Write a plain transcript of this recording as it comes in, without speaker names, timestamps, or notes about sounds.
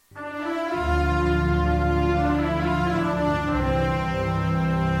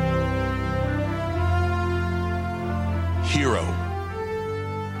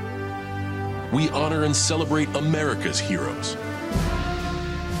we honor and celebrate America's heroes,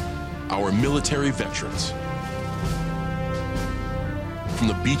 our military veterans. From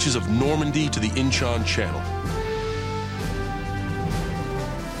the beaches of Normandy to the Incheon Channel,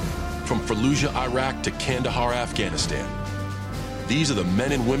 from Fallujah, Iraq to Kandahar, Afghanistan, these are the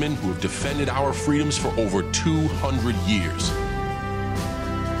men and women who have defended our freedoms for over 200 years.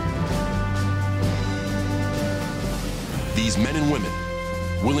 These men and women,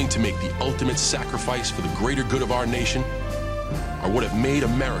 willing to make the ultimate sacrifice for the greater good of our nation, are what have made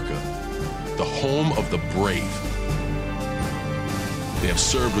America the home of the brave. They have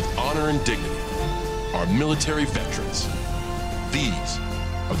served with honor and dignity, our military veterans. These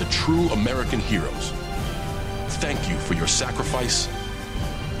are the true American heroes. Thank you for your sacrifice,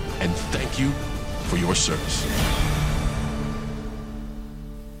 and thank you for your service.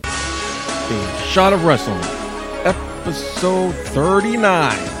 A Shot of Wrestling, episode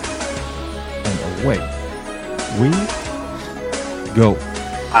 39. And away we go.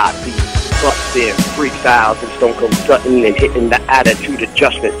 I be busting freestyles and Stone Cold Sutton and hitting the attitude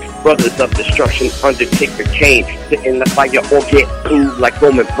adjustment. Brothers of Destruction, Undertaker, Kane, sitting the fire or get blue like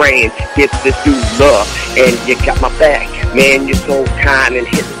Roman Reigns. Give this dude love, and you got my back. Man, you're so kind and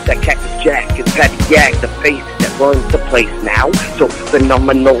hitting that Cactus Jack. It's Patty Yak, the face that runs the place now. So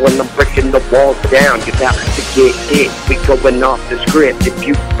phenomenal when I'm breaking the walls down. You're about to get hit, we going off the script. If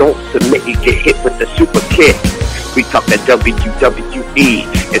you don't submit, you get hit with the super kick. We talk that WWE.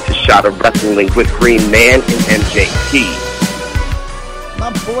 It's a Shot of Wrestling with Green Man and MJT.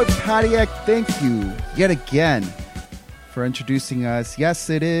 My boy Patty, thank you yet again for introducing us.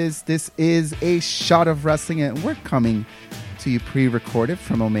 Yes, it is. This is a Shot of Wrestling, and we're coming to you pre-recorded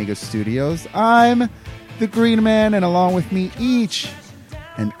from Omega Studios. I'm the Green Man, and along with me each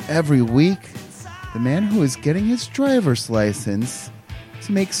and every week, the man who is getting his driver's license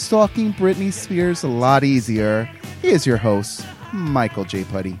to make stalking Britney Spears a lot easier. He is your host, Michael J.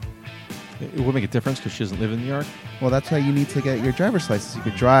 Putty. It would make a difference because she doesn't live in New York. Well, that's why you need to get your driver's license. You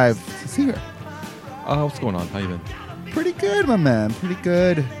could drive to see her. What's going on? How you been? Pretty good, my man. Pretty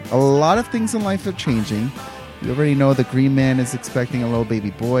good. A lot of things in life are changing. You already know the Green Man is expecting a little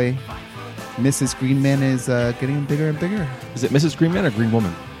baby boy. Mrs. Green Man is getting bigger and bigger. Is it Mrs. Green Man or Green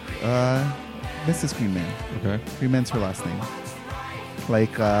Woman? Mrs. Green Man. Okay. Green Man's her last name.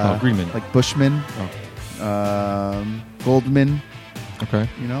 Like Greenman. Like Bushman. Oh. Goldman. Okay.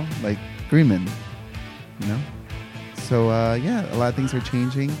 You know, like Greenman. You know. So yeah, a lot of things are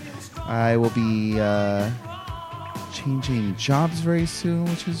changing. I will be changing jobs very soon,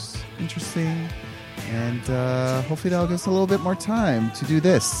 which is interesting. And hopefully that'll give us a little bit more time to do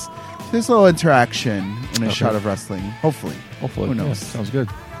this. This little interaction in a Shot of Wrestling. Hopefully. Who knows? Yeah, sounds good.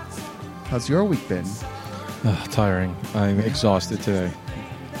 How's your week been? Tiring. I'm exhausted today.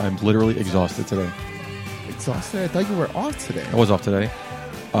 I'm literally exhausted today. Exhausted? I thought you were off today. I was off today.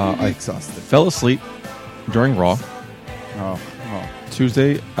 I exhausted. Fell asleep during Raw. Oh.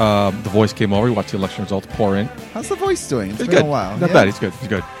 Tuesday, The Voice came over. We watched the election results pour in. How's The Voice doing? It's been good. a while. Not bad. He's good.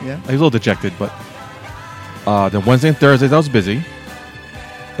 Yeah. He was a little dejected, but then Wednesday and Thursday, I was busy.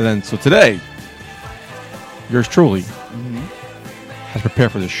 And then, so today, yours truly has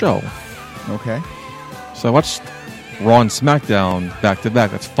prepared for the show. Okay. So I watched Raw and SmackDown back to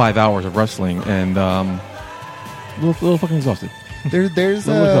back. That's 5 hours of wrestling, and a little fucking exhausted. There's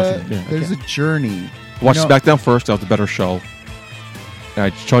a journey. Watched SmackDown first. That was the better show. And I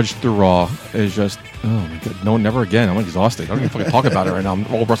trudged through Raw. It's just, oh my god, no, never again. I'm exhausted. I don't even fucking talk about it right now. I'm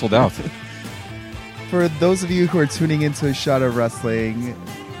all wrestled out. For those of you who are tuning into a Shot of Wrestling,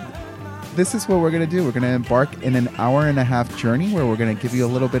 this is what we're going to do. We're going to embark in an hour and a half journey where we're going to give you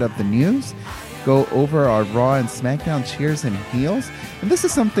a little bit of the news, go over our Raw and SmackDown cheers and heels. And this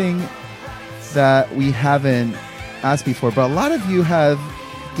is something that we haven't asked before, but a lot of you have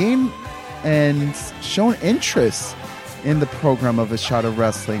gained and shown interest in the program of A Shot of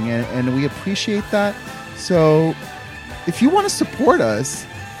Wrestling, and we appreciate that. So if you want to support us,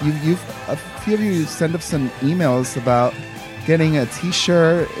 a few of you send us some emails about getting a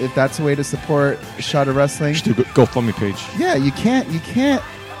t-shirt, if that's a way to support A Shot of Wrestling. Just do a GoFundMe page. Yeah, you can't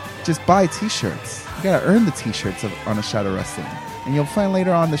just buy t-shirts. You gotta earn the t-shirts on A Shot of Wrestling, and you'll find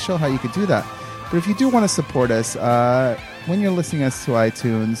later on the show how you could do that. But if you do want to support us, when you're listening us to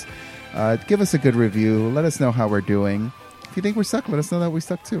iTunes, give us a good review. Let us know how we're doing. If you think we suck, let us know that we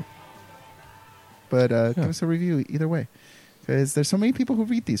suck too. But give us a review either way, because there's so many people who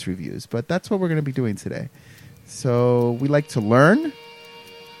read these reviews. But that's what we're going to be doing today. So we like to learn.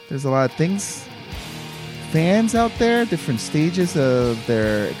 There's a lot of things, fans out there, different stages of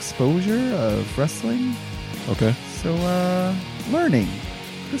their exposure of wrestling. Okay. So learning.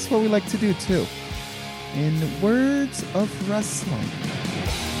 This is what we like to do too. In words of wrestling.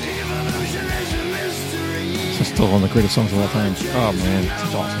 This is still one of the greatest songs of all time. Oh man,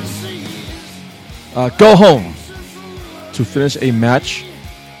 it's awesome. Go home to finish a match.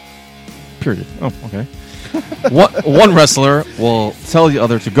 Period. Oh, okay. One wrestler will tell the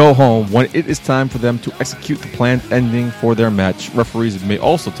other to go home when it is time for them to execute the planned ending for their match. Referees may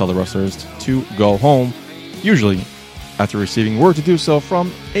also tell the wrestlers to go home, usually after receiving word to do so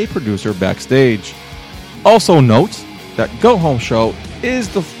from a producer backstage. Also note that Go Home Show is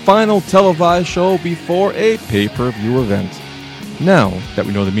the final televised show before a pay-per-view event. Now that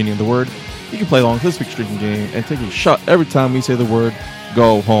we know the meaning of the word, you can play along with this week's drinking game and take a shot every time we say the word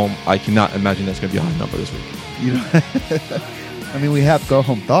go home. I cannot imagine that's going to be a high number this week. You know, I mean, we have go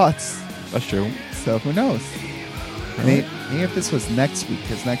home thoughts, That's true. so who knows? Maybe if this was next week,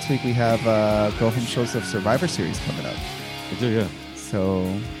 because next week we have go home shows of Survivor Series coming up. We do, yeah. So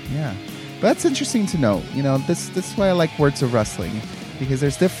yeah, but that's interesting to know. You know, this is why I like Words of Wrestling, because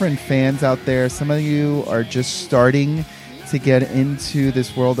there's different fans out there. Some of you are just starting to get into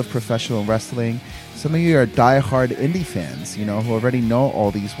this world of professional wrestling. Some of you are diehard indie fans, you know, who already know all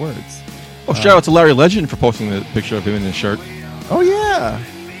these words. Oh, shout out to Larry Legend for posting the picture of him in his shirt. Oh yeah,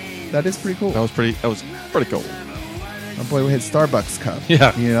 that is pretty cool. That was pretty cool. My boy with his Starbucks cup.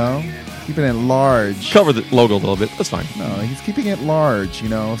 Yeah. You know, keeping it large. Cover the logo a little bit. That's fine. No, he's keeping it large. You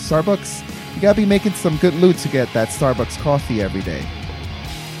know, Starbucks. You gotta be making some good loot to get that Starbucks coffee every day.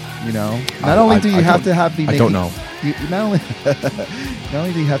 You know, not only do you have to have be. I don't know. Not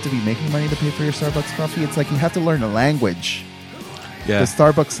only do you have to be making money to pay for your Starbucks coffee, it's like you have to learn a language. Yeah. The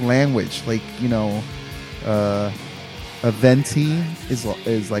Starbucks language, like, you know, a venti is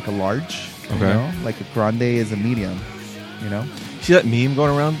like a large. Okay. You know, like a grande is a medium. You know. See that meme going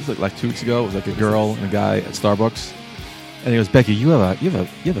around? It was like 2 weeks ago. It was like a girl and a guy at Starbucks, and he goes, "Becky, you have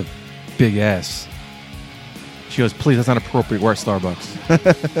a big ass." She goes, "Please, that's not appropriate. We're at Starbucks."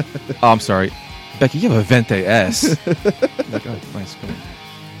 Oh, I'm sorry, Becky, you have a vente ass. I'm like, oh, nice. Cool.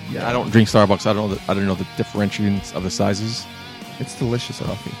 Yeah, I don't drink Starbucks. I don't know the differentiations of the sizes. It's delicious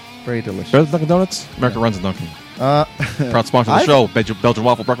coffee. Very delicious. Better than Dunkin' Donuts? America runs on Dunkin'. Proud sponsor of the show, Belgian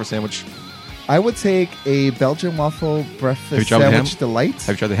waffle breakfast sandwich. I would take a Belgian waffle breakfast sandwich delight.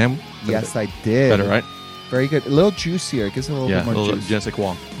 Have you tried the ham? Yes, I did. Better, right? Very good. A little juicier. It gives it a little bit more juice. Je ne sais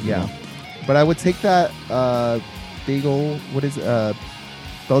quoi. Yeah. But I would take that bagel,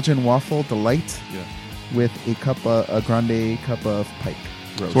 Belgian waffle delight with a grande cup of pike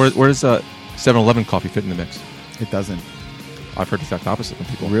roast. So where does 7-Eleven coffee fit in the mix? It doesn't. I've heard the exact opposite from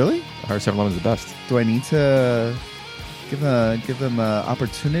people. Really? I heard 7-Eleven is the best. Do I need to give them an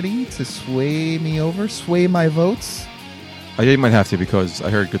opportunity to sway my votes? You might have to, because I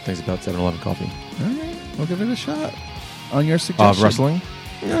heard good things about 7-Eleven coffee. All right, we'll give it a shot. On your suggestion. Wrestling?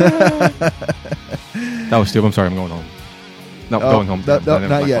 That was stupid. I'm sorry. I'm going home. No, going home.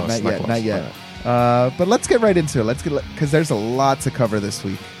 Not yet. But let's get right into it. Because there's a lot to cover this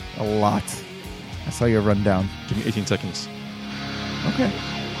week. A lot. I saw your rundown. Give me 18 seconds. Okay.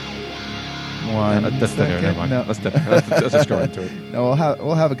 One that's second. never mind. No. Let's just go right into it. No,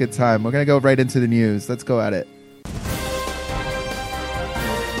 we'll have a good time. We're gonna go right into the news. Let's go at it.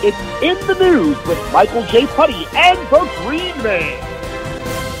 It's In the News with Michael J. Putty and the Green Man.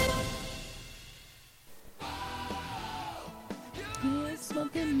 You're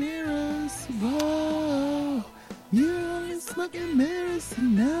smoking mirrors, whoa. You're smoking mirrors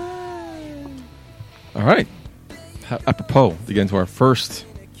tonight. All right. Apropos, to get into our first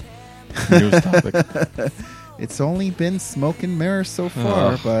news topic. It's only been smoke and mirrors so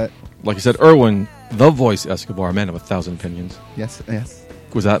far, but like you said, Erwin, the voice Escobar, man of 1,000 opinions, yes,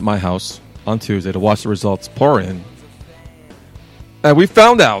 was at my house on Tuesday to watch the results pour in. And we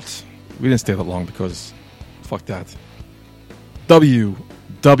found out, we didn't stay that long because, fuck that,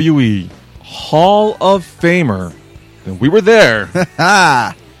 WWE Hall of Famer, and we were there,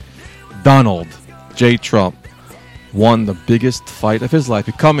 Donald J. Trump won the biggest fight of his life,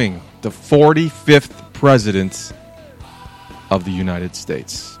 becoming the 45th president of the United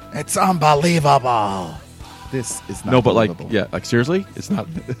States. it's unbelievable. This is not like seriously, it's not.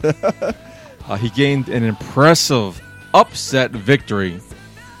 He gained an impressive upset victory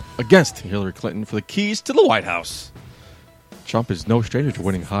against Hillary Clinton for the keys to the White House. Trump is no stranger to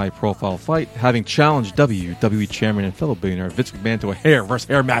winning a high-profile fight, having challenged WWE Chairman and fellow billionaire Vince McMahon to a hair versus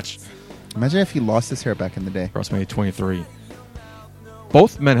hair match. Imagine if he lost his hair back in the day. WrestleMania 23.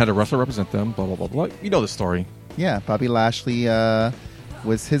 Both men had a wrestler represent them. Blah blah blah blah. You know the story. Yeah, Bobby Lashley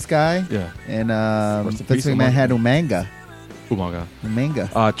was his guy. Yeah. And Rest in Vince peace, McMahon had Umanga. Umaga.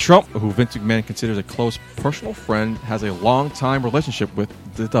 Manga. Trump, who Vince McMahon considers a close personal friend, has a long-time relationship with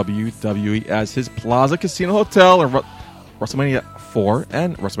the WWE as his Plaza Casino Hotel in WrestleMania 4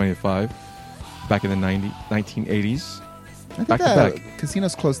 and WrestleMania 5 back in the 1980s. I think back to that back.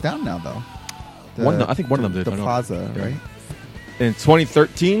 casino's closed down now, though. I think one of them did. The I know. Plaza, Yeah. right? In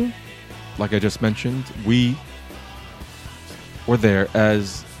 2013, like I just mentioned, we were there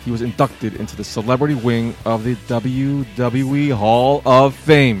as he was inducted into the celebrity wing of the WWE Hall of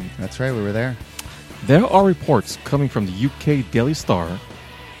Fame. That's right. We were there. There are reports coming from the UK Daily Star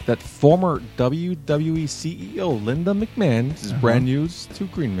that former WWE CEO Linda McMahon, this is brand news to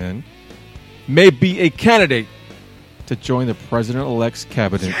Green Man, may be a candidate to join the president-elect's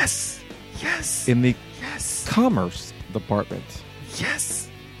cabinet Yes. Yes. in the Yes. Commerce Department. Yes.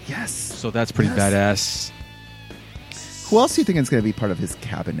 Yes. So that's pretty Yes. badass. Who else do you think is going to be part of his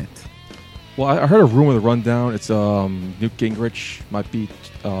cabinet? Well, I heard a rumor, the rundown. It's Newt Gingrich might be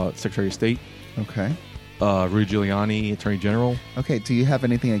Secretary of State. Okay. Rudy Giuliani, Attorney General. Okay. Do you have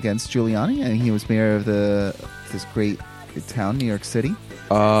anything against Giuliani? And he was mayor of this great town, New York City.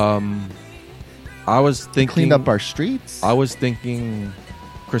 I was thinking Cleaned up our streets. I was thinking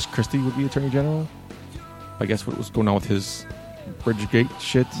Chris Christie would be Attorney General. I guess what was going on with his Bridgegate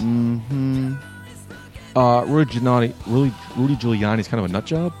shit. Mm-hmm. Rudy Giuliani's kind of a nut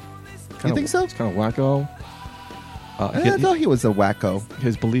job. You think so? It's kind of wacko. I thought he was a wacko.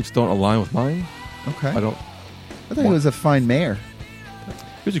 His beliefs don't align with mine. Okay. I don't. I thought he was a fine mayor.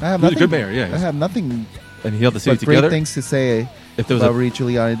 He was I have a good nothing- mayor, yeah. I have nothing And he held the city but great together. things to say If there was about a Rudy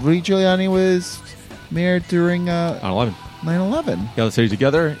Giuliani. Rudy Giuliani was mayor during 9/11, 9/11. he held the city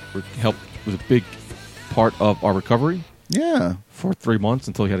together. Was a big part of our recovery Yeah. for 3 months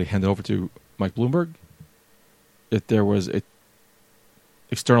until he had to hand it over to Mike Bloomberg. If there was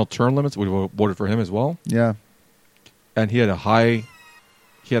external term limits, we would have voted for him as well. Yeah. And he had a high.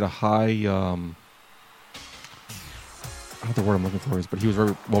 I don't know the word I'm looking for is, but he was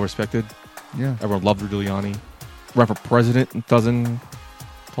very well respected. Yeah. Everyone loved Rudy Giuliani. Ran for president in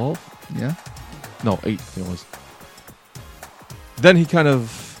 2012. Yeah. No, 8, I think it was. Then he kind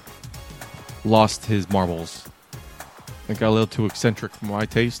of lost his marbles. It got a little too eccentric for my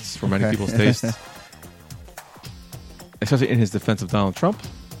tastes, for many Okay. people's tastes. Especially in his defense of Donald Trump.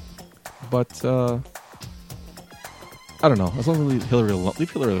 But, I don't know. As long as we leave Hillary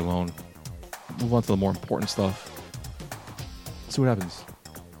alone. Move on to the more important stuff. See what happens.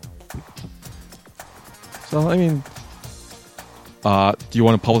 So, I mean, do you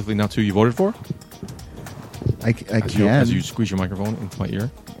want to publicly announce who you voted for? I can. As you squeeze your microphone into my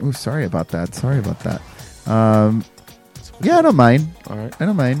ear. Oh, sorry about that. Yeah, I don't mind. All right. I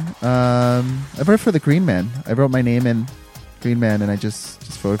don't mind. I voted for the Green Man. I wrote my name in Green Man, and I just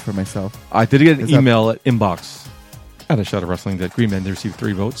voted for myself. I did get an Is that- email at inbox at a Shot of Wrestling that Green Men received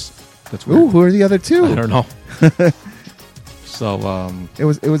 3 votes. That's weird. Ooh, who are the other two? I don't know. So, It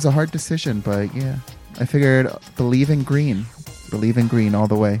was a hard decision, but yeah, I figured believe in green all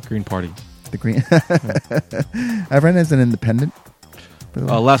the way. Green Party. The green. I ran as an independent. by the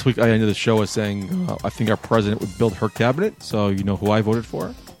way. Last week, I ended the show as saying I think our president would build her cabinet. So you know who I voted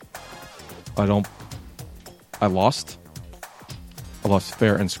for. I lost. I lost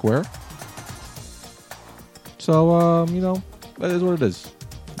fair and square. So that is what it is.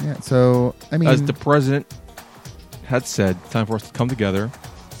 Yeah. So I mean, As the president had said, time for us to come together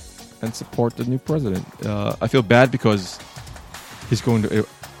and support the new president. I feel bad because he's going to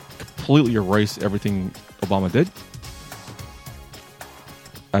completely erase everything Obama did.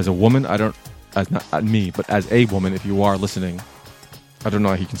 As a woman, not me, but as a woman, if you are listening, I don't know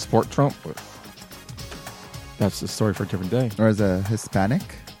how he can support Trump, but that's a story for a different day. or as a Hispanic.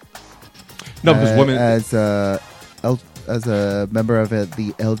 No, because women, as a member of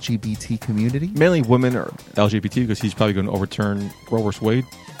the LGBT community. mainly women are LGBT, because he's probably going to overturn Roe vs. Wade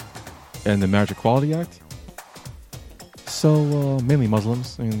and the Marriage Equality Act. So mainly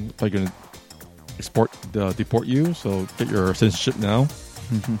Muslims, and probably going to deport you. So get your citizenship now.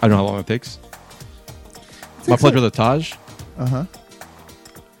 I don't know how long it takes. My pleasure, the Taj.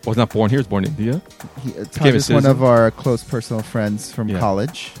 Was not born here; he was born in India. Taj a is one citizen. of our close personal friends from Yeah.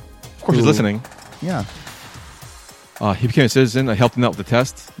 college. Of course, he's Who- listening. Yeah. He became a citizen. I helped him out with the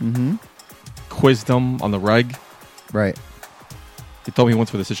test. Mm-hmm. Quizzed him on the reg. Right. He told me he went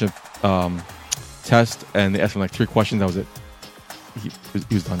for the citizenship test, and they asked him like 3 questions. That was it. He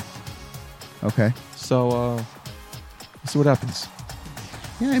was done. Okay. So we'll see what happens.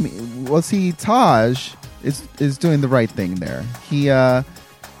 Yeah, I mean, well, see, Taj is doing the right thing there.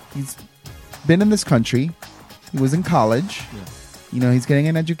 He's been in this country. He was in college. Yeah. You know, he's getting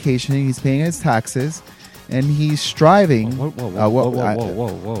an education. He's paying his taxes. and he's striving.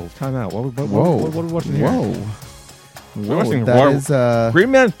 Whoa! Time out. What are we watching here? We're watching that is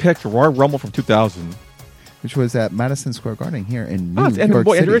Green Man picked Royal Rumble from 2000. which was at Madison Square Garden here in New It's Andrew York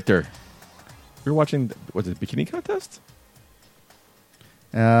Boy, City. Andrew Richter. We were watching. Was it Bikini Contest?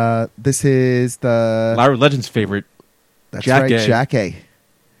 This is the Larry Legend's favorite. that's Jack right, A. Jackie.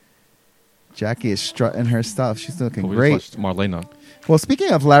 Jackie is strutting her stuff. She's looking We great. just watched Marlena. Well,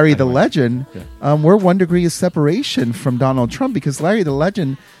 speaking of Larry the Anyway, Legend, we're 1 degree of separation from Donald Trump because Larry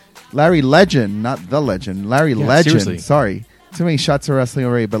Legend, not the Legend, Larry Yeah, Legend. seriously. Sorry, too many shots of wrestling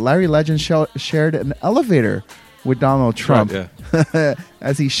already. But Larry Legend shared an elevator with Donald Trump, Right,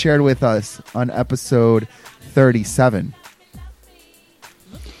 as he shared with us on episode 37.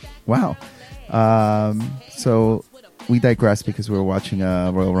 Wow. So we digress because we were watching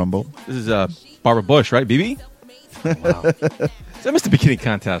Royal Rumble. This is Barbara Bush, right? BB? Wow. So I missed the Bikini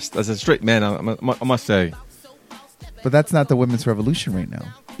Contest. As a straight man, I must say. But that's not the women's revolution right now.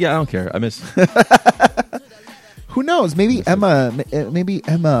 Yeah, I don't care. I miss. Who knows? Maybe Emma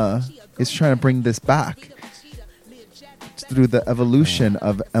is trying to bring this back through the evolution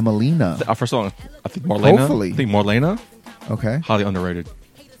of Emelina. Our first song, I think Marlena. Hopefully. I think Marlena, Okay, highly underrated.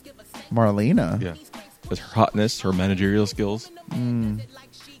 Marlena. Yeah. It's her hotness, her managerial skills.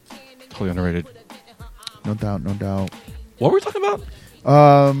 Totally underrated. No doubt. What were we talking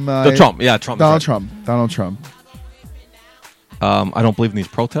about? Trump. Yeah, Trump. Donald that's right. Trump. Donald Trump. I don't believe in these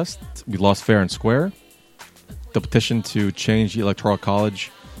protests. We lost fair and square. The petition to change the Electoral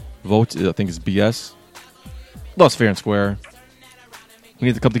College vote, I think, is BS. Lost fair and square. We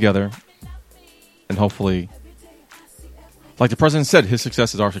need to come together and hopefully, like the president said, his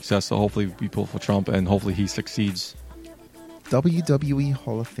success is our success. So hopefully we pull for Trump and hopefully he succeeds. WWE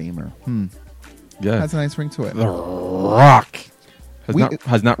Hall of Famer. Yeah. Has a nice ring to it. The Rock We-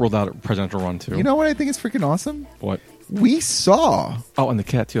 has not ruled out a presidential run too. You know what I think is freaking awesome? what? We saw Oh, and the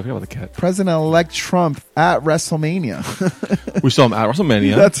cat too. I forgot about the cat. President-elect Trump at WrestleMania. We saw him at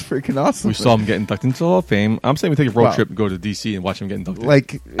WrestleMania. That's freaking awesome. We saw him get inducted into the Hall of Fame. I'm saying we take a road Wow. trip and go to DC and watch him get inducted.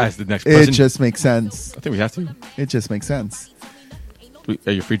 Like, as the next it president. just makes sense. I think we have to. It just makes sense.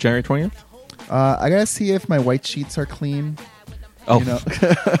 Are you free January 20th? I gotta see if my white sheets are clean. Oh, You know,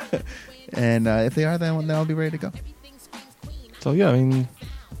 and if they are, then I'll be ready to go. so yeah. I mean,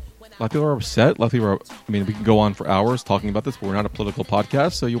 a lot of people are upset. A lot of people are. I mean, we can go on for hours talking about this, but we're not a political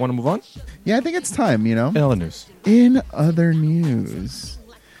podcast. So you want to move on? Yeah, I think it's time. You know. In other news, In other news,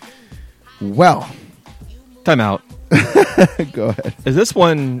 well, time out. go ahead. Is this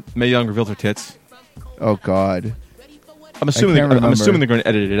when Mae Young revealed her tits? Oh God, I'm assuming. can't I'm remember. assuming they're going to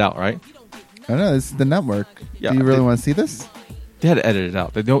edit it out, right? I don't know. This is the network. Yeah, Do you really they- want to see this? They had to edit it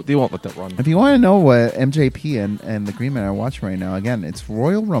out. They don't. They won't let that run. If you want to know what MJP and the Green Man are watching right now, again, it's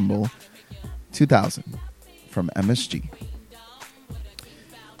Royal Rumble 2000 from MSG.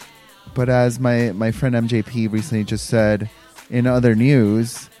 But as my friend MJP recently just said, in other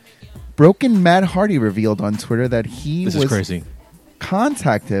news, Broken Matt Hardy revealed on Twitter that he This was is crazy.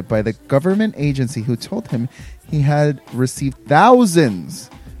 contacted by the government agency who told him he had received thousands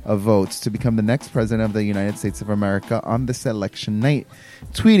of votes to become the next president of the United States of America on this election night.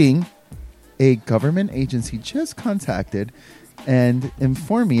 Tweeting, a government agency just contacted and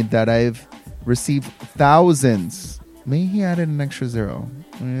informed me that I've received thousands. Maybe he added an extra zero.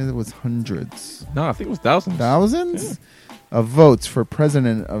 Maybe it was hundreds. No, I think it was thousands. Thousands of votes for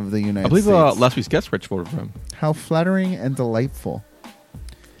president of the United I believe States. last week's guest Rich voted for him. How flattering and delightful.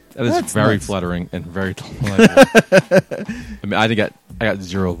 That is That's very nuts. flattering and very delightful. I mean, I got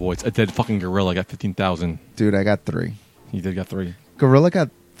 0 votes. A dead fucking gorilla got 15,000. Dude, I got 3. He did got 3. Gorilla got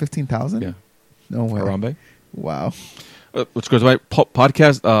 15,000? Yeah. No way. Harambe. Wow. Which goes right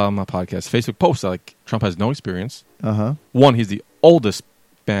podcast, not podcast, Facebook post. Like Trump has no experience. Uh-huh. One, he's the oldest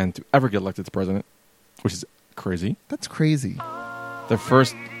man to ever get elected to president, which is crazy. That's crazy. The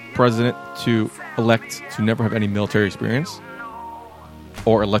first president to elect to never have any military experience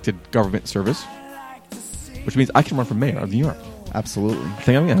or elected government service, which means I can run for mayor of New York. Absolutely. I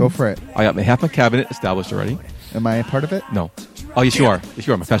think I'm in. Go for it. I got half my cabinet established already. Am I a part of it? No. Oh, yes, you are. Yes,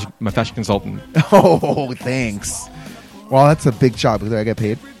 you are. My fashion consultant. Oh, thanks. Well, that's a big job. Do I get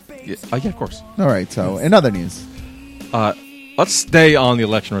paid? Yeah, yeah, of course. All right. So, in other news. Let's stay on the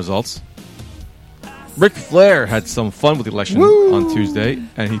election results. Ric Flair had some fun with the election Woo! on Tuesday,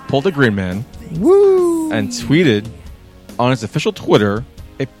 and he pulled a Green Man Woo! and tweeted on his official Twitter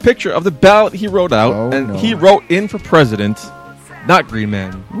a picture of the ballot he wrote out, Oh, and no. he wrote in for president, not Green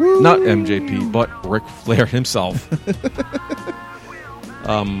Man, Woo! not MJP, but Ric Flair himself.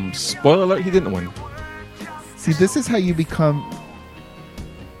 Spoiler alert, he didn't win. See, this is how you become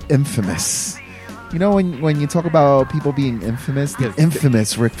infamous. You know, when you talk about people being infamous, the Yeah.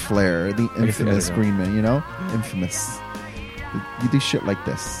 infamous Ric Flair, the I guess the infamous editor. Green Man, you know? Infamous. You do shit like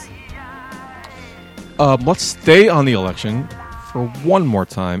this. Let's stay on the election for one more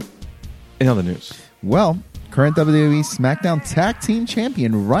time. In other news, Well, current WWE SmackDown Tag Team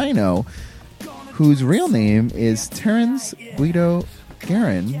Champion Rhino, whose real name is Terrence Guido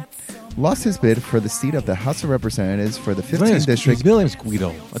Guerin, lost his bid for the seat of the House of Representatives for the 15th District His real name is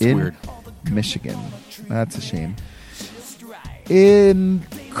Guido. That's in weird. Michigan. That's a shame. In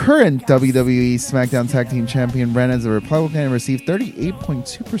current WWE SmackDown Tag Team Champion ran as a Republican and received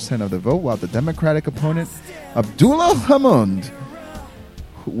 38.2% of the vote, while the Democratic opponent Abdullah Hammond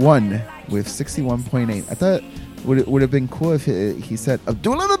won with 61.8%. I thought it would have been cool if he said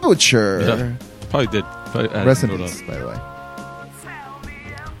Abdullah the Butcher. Yeah, probably did. Probably added Rest in no doubt. peace, by the way.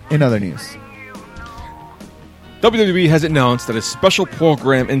 In other news, WWE has announced that a special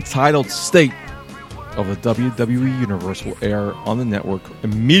program entitled State of the WWE Universe will air on the network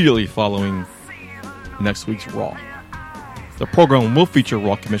immediately following next week's Raw. The program will feature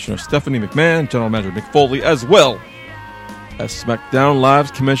Raw Commissioner Stephanie McMahon, General Manager Mick Foley, as well as SmackDown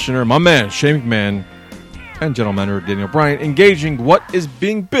Live's Commissioner, my man, Shane McMahon, and General Manager Daniel Bryan, engaging what is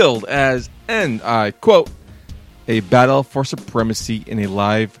being billed as, and I quote, a battle for supremacy in a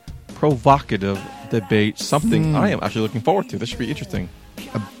live, provocative debate, something I am actually looking forward to. This should be interesting.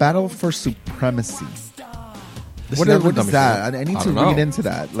 a battle for supremacy. This What, never what done is that? before. I need I to don't read know. into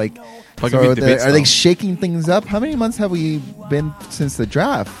that. Like, Like, so read debates are they now. shaking things up? How many months have we been since the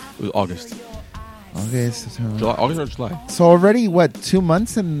draft? It was August. August. July, August or July? So already, what, 2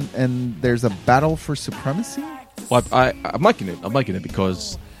 months and there's a battle for supremacy? Well, I'm liking it. I'm liking it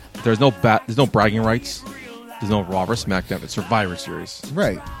because there's no bragging rights. There's no Raw or SmackDown. It's Survivor Series.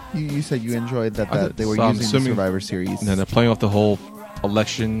 Right. You said you enjoyed I that did. they were So I'm using the assuming- Survivor Series. And then they're playing off the whole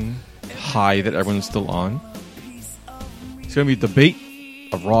election high that everyone's still on. It's going to be a debate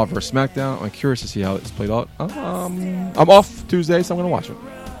of Raw versus SmackDown. I'm curious to see how it's played out. I'm off Tuesday, so I'm going to watch it.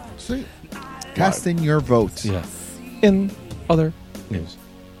 Sweet. Cast in your vote. Yeah. In other news.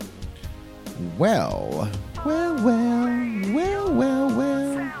 Well.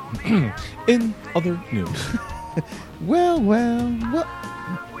 In other news. Well. My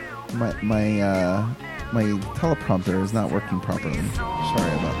teleprompter is not working properly.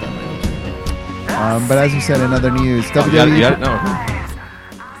 Sorry about that. But as you said in other news, Oh, you WWE. got it? No.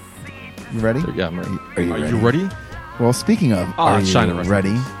 You ready? Yeah, I'm ready. Are you ready? Well, speaking of, Ah, are you China wrestling.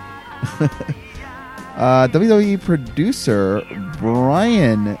 ready? WWE producer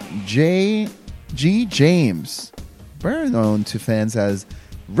Brian G. James, better known to fans as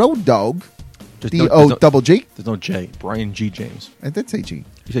Road Dogg, Double G. There's no J. Brian G. James. I did say G.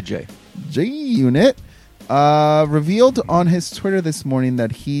 You said J. J Unit revealed on his Twitter this morning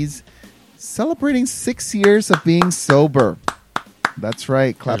that he's celebrating 6 years of being sober. That's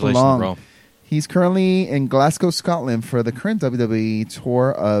right. Clap Congratulations, along. bro. He's currently in Glasgow, Scotland for the current WWE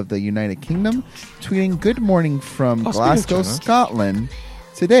tour of the United Kingdom. Tweeting, "Good morning from Oh, speaking of Glasgow, China. Scotland.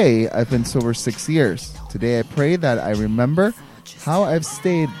 Today, I've been sober 6 years. Today, I pray that I remember how I've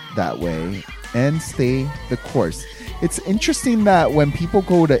stayed that way and stay the course." It's interesting that when people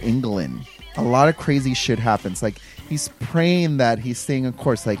go to England, a lot of crazy shit happens. Like, he's praying that he's staying a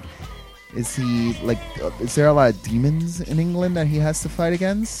course. Like, is there a lot of demons in England that he has to fight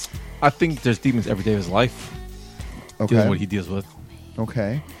against? I think there's demons every day of his life. Dealing with Okay. what he deals with.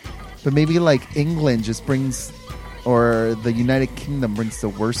 Okay. But maybe like England just brings, or the United Kingdom brings the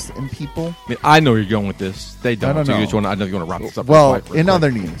worst in people. I mean, I know where you're going with this. They don't. I don't So know. I know you want to wrap this up. Well, real in quick.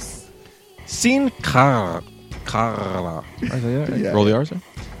 other news. Sin Cara. Yeah. Roll the R's there.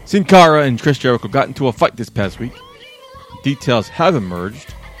 Sin Cara and Chris Jericho got into a fight this past week. Details have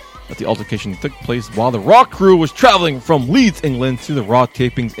emerged that the altercation took place while the Raw crew was traveling from Leeds, England to the Raw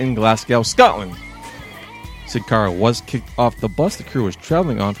tapings in Glasgow, Scotland. Sin Cara was kicked off the bus the crew was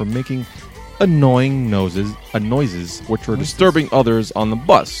traveling on for making annoying noises which were disturbing others on the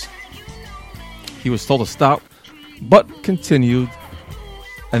bus. He was told to stop, but continued,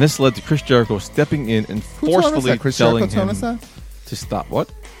 and this led to Chris Jericho stepping in and Who told us forcefully that? Chris telling Jericho told him us that? to stop. What?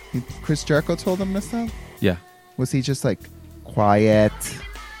 Chris Jericho told him this stuff? Yeah. Was he just like, quiet,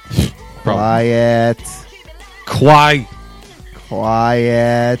 Probably. quiet,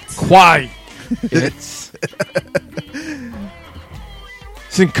 Quiet. quiet? It's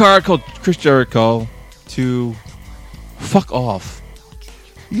Sin Cara called Chris Jericho to fuck off,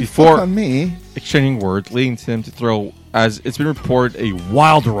 You Before- fuck on me. exchanging words, leading him to throw, as it's been reported, a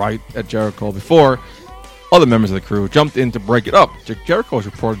wild right at Jericho before other members of the crew jumped in to break it up. Jericho is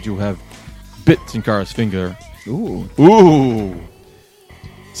reported to have bit Sin Cara's finger. Ooh. Ooh.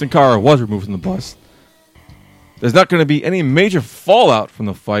 Sin Cara was removed from the bus, There's not going to be any major fallout from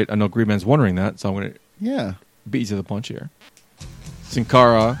the fight. I know Green Man's wondering that, so I'm going to Yeah. beat you to the punch here. Sin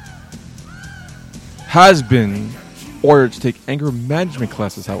Cara has been ordered to take anger management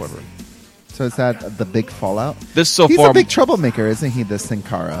classes, however. So is that the big fallout? This so He's far, a big troublemaker, isn't he, this Sin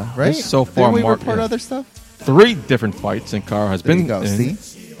Cara, right? This so far Didn't we marked- report yeah. other stuff? 3 different fights Sin Cara has There been you go, in.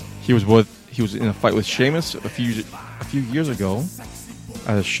 see? He was in a fight with Sheamus a few years ago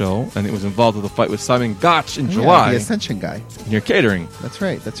at a show, and it was involved with a fight with Simon Gotch in Yeah, July the Ascension guy. near catering. That's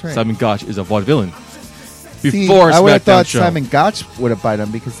right, that's right. Simon Gotch is a vaudevillain. See, Before I would have SmackDown thought show. Simon Gotch would have bite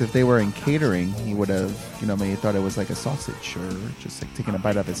him because if they were in catering, he would have, maybe thought it was like a sausage or just like taking a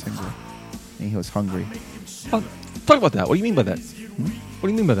bite out of his finger. And he was hungry. Oh, talk about that. What do you mean by that? What do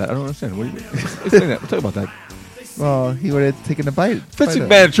you mean by that? I don't understand. What do you explain that? Talk about that. Well, he would have taken a bite. Vince bite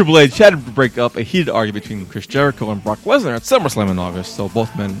McMahon and Triple H had to break up a heated argument between Chris Jericho and Brock Lesnar at SummerSlam in August, so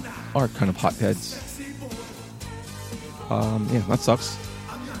both men are kind of hotheads. Yeah, that sucks.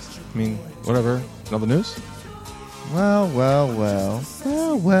 I mean, whatever. Another news? Well.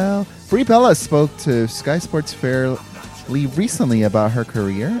 Brie Bella spoke to Sky Sports fairly recently about her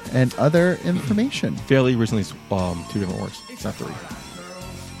career and other information. Fairly recently, 2 different words. It's not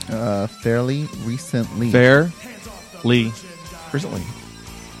 3. Fairly recently. Fairly recently.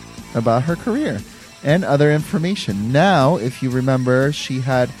 About her career and other information. Now, if you remember, she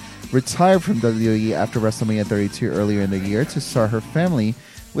had retired from WWE after WrestleMania 32 earlier in the year to start her family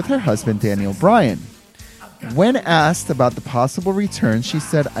with her husband, Daniel Bryan. When asked about the possible return, she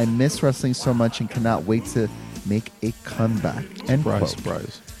said, "I miss wrestling so much and cannot wait to make a comeback." End quote.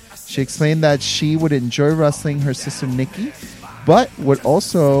 Surprise. She explained that she would enjoy wrestling her sister Nikki, but would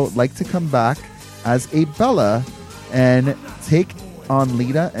also like to come back as a Bella and take on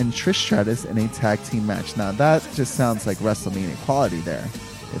Lita and Trish Stratus in a tag team match. Now that just sounds like WrestleMania quality there,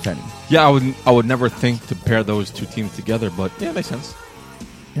 if any. Yeah, I would never think to pair those 2 teams together, but yeah, it makes sense.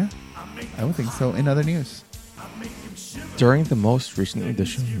 Yeah, I would think so. In other news, During the most recent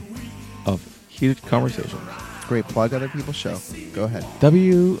edition of Heated Conversations, great plug other people's show. Go ahead.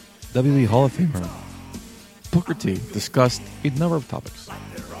 WWE Hall of Famer Booker T discussed a number of topics,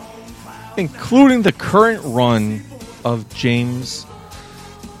 including the current run of James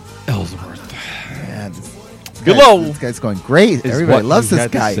Ellsworth. Man, Hello. this guy's going great. Is Everybody what loves he this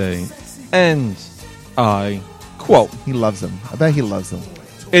had to guy. say. And I quote, He loves him. I bet he loves him.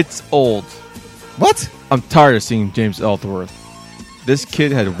 "It's old. What? I'm tired of seeing James Ellsworth. This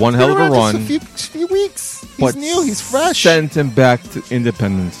kid had one hell of a Been around run, just a few weeks. He's but new. He's fresh. sent him back to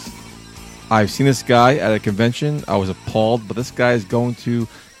independence. I've seen this guy at a convention. I was appalled, but this guy is going to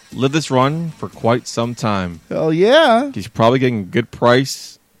live this run for quite some time. Hell yeah. He's probably getting a good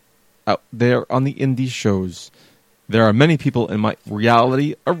price out there on the indie shows. There are many people in my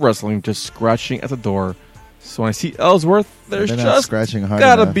reality of wrestling just scratching at the door. So when I see Ellsworth, there's They're not just scratching hard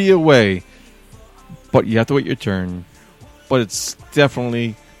gotta enough. be a way. But you have to wait your turn. But it's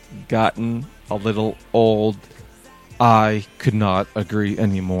definitely gotten a little old. I could not agree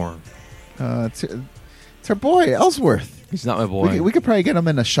anymore. It's our boy, Ellsworth. He's not my boy. We could probably get him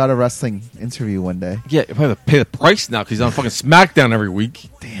in a Shot of Wrestling interview one day. Yeah, if I have to pay the price now because he's on fucking SmackDown every week.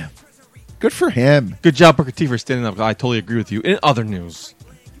 Damn. Good for him. Good job, Booker T, for standing up. I totally agree with you. In other news,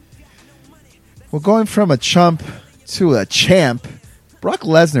 Well, going from a chump to a champ, Brock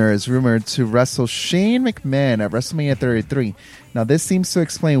Lesnar is rumored to wrestle Shane McMahon at WrestleMania 33. Now, this seems to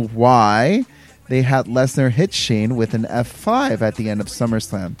explain why they had Lesnar hit Shane with an F5 at the end of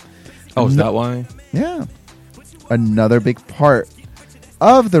SummerSlam. oh, is that why? Yeah. Another big part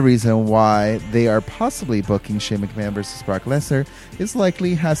of the reason why they are possibly booking Shane McMahon versus Brock Lesnar is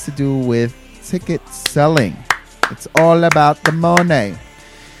likely has to do with ticket selling. It's all about the money.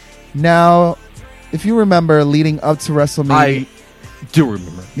 Now, if you remember leading up to WrestleMania... I do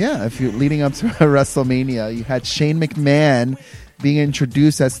remember. Yeah, if you're leading up to WrestleMania, you had Shane McMahon being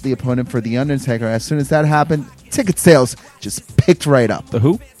introduced as the opponent for The Undertaker. As soon as that happened, ticket sales just picked right up. The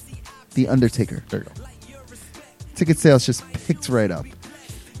who? The Undertaker. There you go. Ticket sales just picked right up.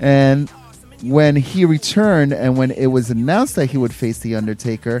 And when he returned and when it was announced that he would face The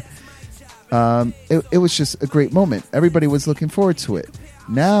Undertaker, it was just a great moment. Everybody was looking forward to it.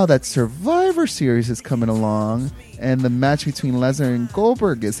 Now that Survivor Series is coming along and the match between Lesnar and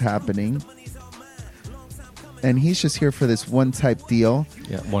Goldberg is happening, and he's just here for this one type deal,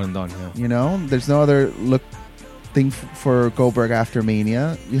 Yeah, one and done, yeah. you know, there's no other thing for Goldberg after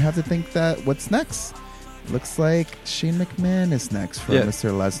Mania. You have to think that what's next? Looks like Shane McMahon is next for Yeah.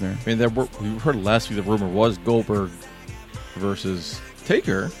 Mr. Lesnar. I mean, we heard last week the rumor was Goldberg versus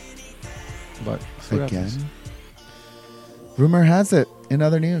Taker, but let's see what Again. happens. Rumor has it, in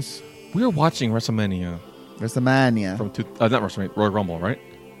other news, We were watching WrestleMania WrestleMania. from not WrestleMania, Royal Rumble, right?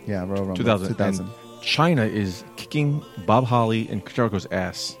 Yeah, Royal Rumble. 2000. And China is kicking Bob Holly and Jericho's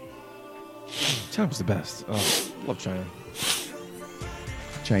ass. China was the best. Oh, love China.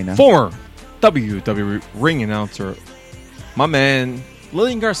 China. Former WWE ring announcer, my man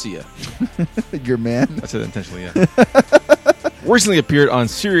Lillian Garcia. Your man. I said that intentionally, yeah. Recently appeared on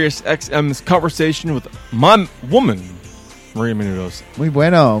Sirius XM's Conversation with My Woman, Maria Menounos, Muy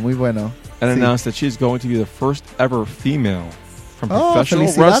bueno, muy bueno. and Sí. announced that she is going to be the first ever female from professional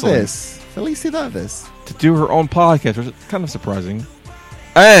felicidades. wrestling Felicidades. to do her own podcast, which is kind of surprising.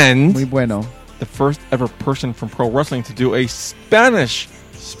 And Muy bueno. the first ever person from pro wrestling to do a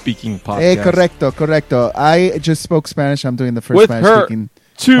Spanish-speaking podcast. Correcto. I just spoke Spanish. I'm doing the first With Spanish-speaking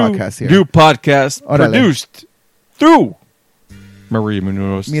Two podcast here. new podcasts Órale. produced through Maria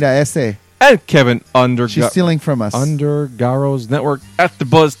Menounos Mira, ese. and Kevin She's stealing from us. Undergaro's network at the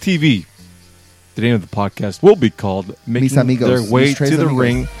Buzz TV. The name of the podcast will be called Making Amigos. Their Way Mis Tres to the Amigos.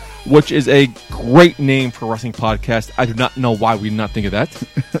 Ring, which is a great name for a wrestling podcast. I do not know why we did not think of that.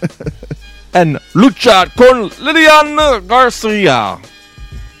 And Lucha con Liliana Garcia.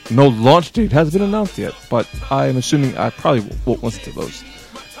 No launch date has been announced yet, but I am assuming I probably won't listen to those.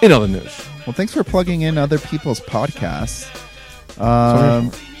 In other news. Well, thanks for plugging in other people's podcasts.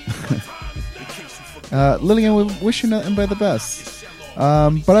 Lillian, we wish you nothing but the best.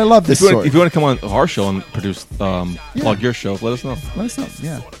 But I love this story. If you want to come on our show and produce plug your show, let us know. Let us know.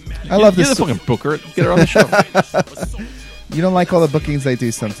 Yeah. I love this You're the story. fucking booker. Get her on the show. You don't like all the bookings I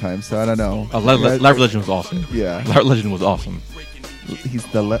do sometimes, so I don't know. Live Legend was awesome. Yeah. Live Legend was awesome.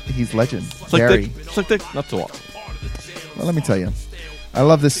 He's legend. Slick Very. Dick. Slick Dick, not so awesome. Well, let me tell you. I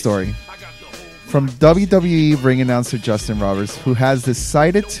love this story. From WWE ring announcer Justin Roberts, who has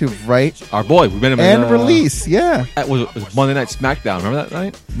decided to write Our boy, we met him and in, release. Yeah. It was Monday Night SmackDown. Remember that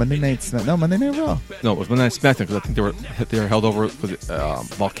night? Monday Night Raw. No, it was Monday Night SmackDown because I think they were held over with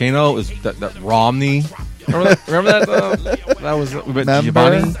Volcano. Is that Romney? Remember that? That was we met Member?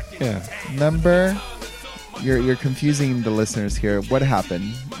 Giovanni. Yeah. Remember? You're confusing the listeners here. What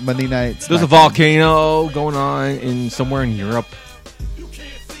happened? Monday Night There's a SmackDown. volcano going on somewhere in Europe.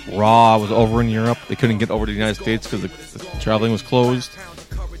 Raw was over in Europe. They couldn't get over to the United States because the traveling was closed.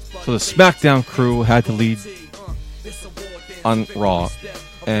 So the SmackDown crew had to lead on Raw.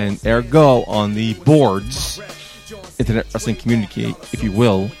 And ergo, on the boards, Internet Wrestling Communicate, if you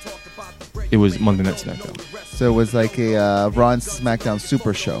will, it was Monday Night SmackDown. So it was like a Raw and SmackDown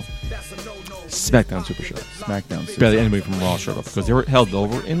Super Show. SmackDown Super Show. SmackDown Super Barely anybody from Raw showed up because they were held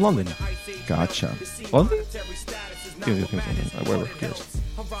over in London. Gotcha. London? Yeah, I think it's London. Whatever, who cares?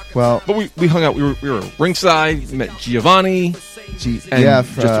 Well, But we hung out. We were ringside. We met Giovanni and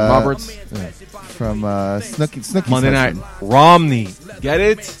from, Justin Roberts. Yeah. from Snooki Monday Night session. Romney. Get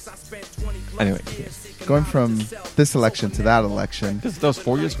it? Anyway, Going from this election to that election. that was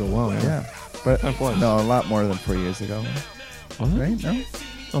 4 years ago. Wow, man. Yeah. But Time flies. no, a lot more than 4 years ago. Was it? Right? No?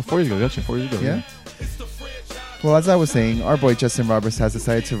 No, 4 years ago. Actually, 4 years ago. Yeah. Well, as I was saying, our boy Justin Roberts has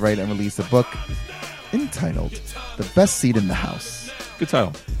decided to write and release a book entitled The Best Seat in the House. Good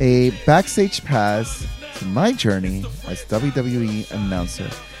title. A backstage pass to my journey as WWE announcer.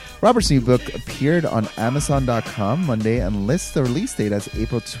 Robert's new book appeared on Amazon.com Monday and lists the release date as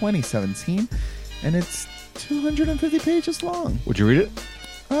April 2017, and it's 250 pages long. Would you read it?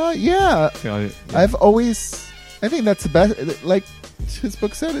 Yeah. Yeah. I think that's the best. Like his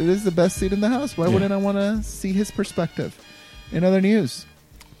book said, it is the best seat in the house. Why Yeah. wouldn't I want to see his perspective? In other news,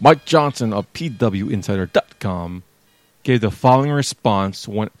 Mike Johnson of PWInsider.com gave the following response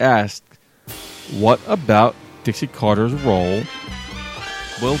when asked what about Dixie Carter's role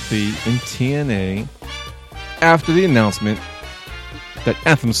will be in TNA after the announcement that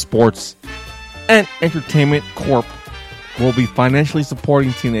Anthem Sports and Entertainment Corp will be financially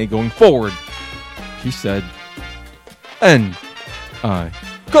supporting TNA going forward. He said, and I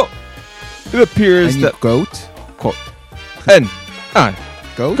go. It appears and you that goat, quote, and I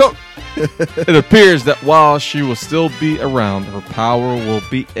goat. go. It appears that while she will still be around, her power will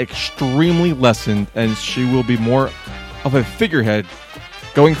be extremely lessened, and she will be more of a figurehead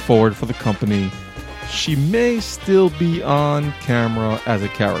going forward for the company. She may still be on camera as a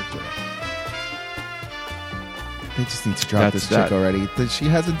character. They just need to drop That's this chick that. already. She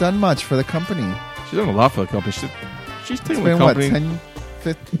hasn't done much for the company. She's done a lot for the company. She's It's taken the been, what, company. 10,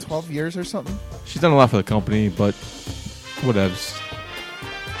 15, 12 years or something? She's done a lot for the company, but whatevs.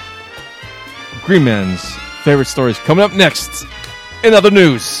 Green Man's favorite stories coming up next in other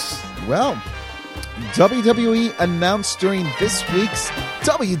news. Well, WWE announced during this week's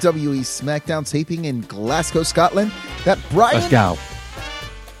WWE SmackDown taping in Glasgow, Scotland, that Brian... Glasgow.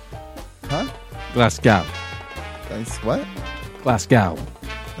 Huh? Glasgow. Nice. What? Glasgow.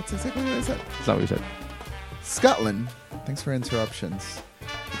 That's exactly what I said. Is that what you said? Scotland. Thanks for interruptions.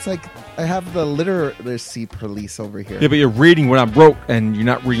 It's like I have the literacy police over here. Yeah, but you're reading what I wrote, and you're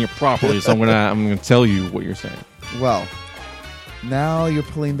not reading it properly. So I'm gonna tell you what you're saying. Well, now you're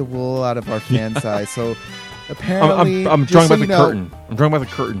pulling the wool out of our fans' eyes. So apparently, I'm just drawing so by you the know, curtain. I'm drawing by the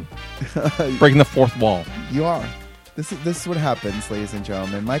curtain, breaking the fourth wall. You are. This is what happens, ladies and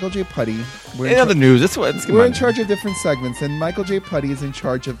gentlemen. Michael J. Putty. In other news, that's what We're in charge of different segments, and Michael J. Putty is in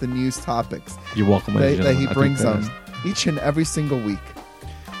charge of the news topics You're welcome, ladies and that he gentlemen. brings on each and every single week.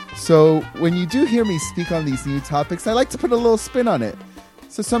 So when you do hear me speak on these new topics, I like to put a little spin on it.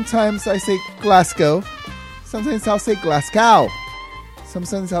 So sometimes I say Glasgow, sometimes I'll say Glasgow,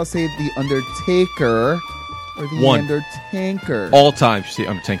 sometimes I'll say the Undertaker or the Undertanker. All times you say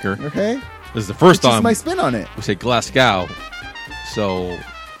Undertaker. Okay, This is the first it's just time my spin on it. we say Glasgow, so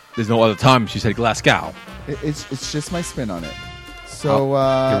there's no other time she said Glasgow. It's just my spin on it. So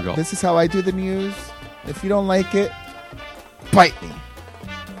here we go. this is how I do the news. If you don't like it, bite me.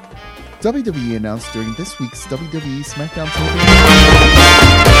 WWE announced during this week's WWE SmackDown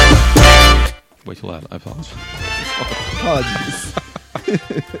Takeover. Way too loud. I apologize. Apologies.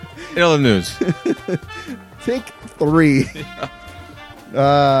 In other news, Take 3.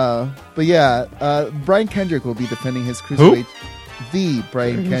 But yeah, Brian Kendrick will be defending his cruiserweight. The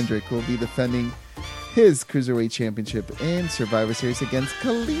Brian Kendrick will be defending his cruiserweight championship in Survivor Series against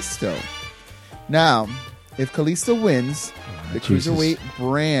Kalisto. Now, if Kalisto wins, the Jesus. cruiserweight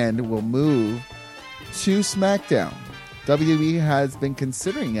brand will move to SmackDown. WWE has been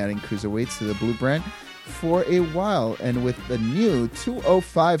considering adding cruiserweights to the blue brand for a while, and with the new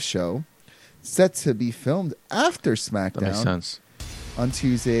 205 show set to be filmed after SmackDown that makes sense. on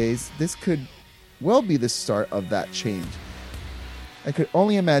Tuesdays, this could well be the start of that change. I could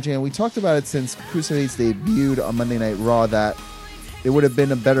only imagine, and we talked about it since Cruiserweights debuted on Monday Night Raw, that it would have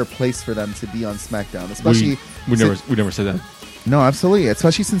been a better place for them to be on SmackDown, especially We never said that. No, absolutely,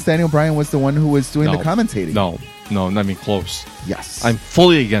 especially since Daniel Bryan was the one who was doing the commentating. No, not even close. Yes, I'm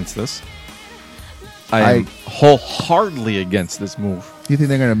fully against this. I am wholeheartedly against this move. You think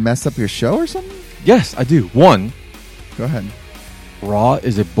they're going to mess up your show or something? Yes, I do. One, Go ahead. Raw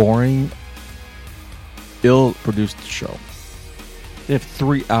is a boring, ill-produced show. They have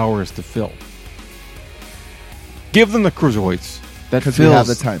 3 hours to fill. Give them the cruiserweights. That Because we have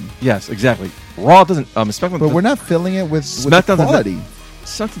the time. Yes, exactly. Raw doesn't. SmackDown, But we're not filling it with SmackDown quality.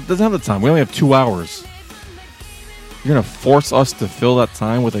 SmackDown doesn't have the time. We only have 2 hours. You're gonna force us to fill that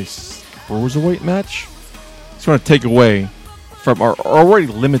time with a cruiserweight match? It's gonna take away from our already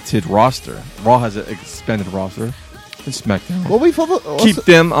limited roster. Raw has an expanded roster. And SmackDown. Well, we also, Keep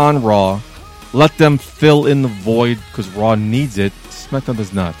them on Raw. Let them fill in the void because Raw needs it. SmackDown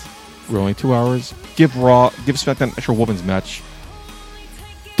does not. We're only 2 hours. Give SmackDown an extra women's match.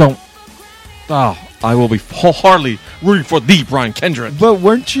 Don't. I will be wholeheartedly rooting for the Brian Kendrick. But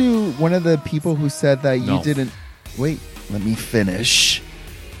weren't you one of the people who said that you No. didn't... Wait, let me finish.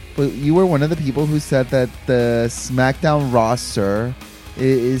 But you were one of the people who said that the SmackDown roster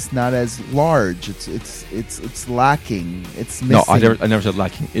is not as large. It's lacking. It's missing. No, I never said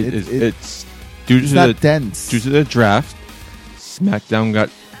lacking. It's due It's to not the dense. due to the draft. SmackDown got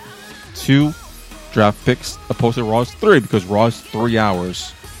 2 draft picks opposed to Raw's 3 because Raw's 3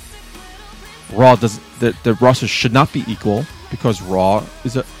 hours. Raw does the roster should not be equal because Raw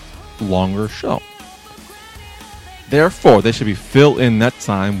is a longer show. Therefore, they should be fill in that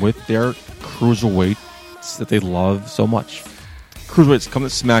time with their cruiserweights that they love so much. Cruiserweights come to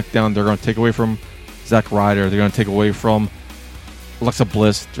SmackDown. They're going to take away from Zack Ryder. They're going to take away from Alexa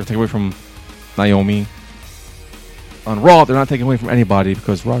Bliss. They're going to take away from Naomi. On Raw, they're not taking away from anybody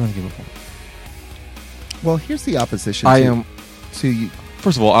because Raw doesn't give a fuck. Well, here's the opposition. to you.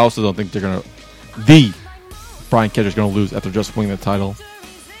 First of all, I also don't think they're going to. The Brian Kendrick's going to lose after just winning the title.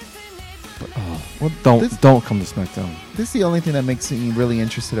 But, Well, don't come to SmackDown. This is the only thing that makes me really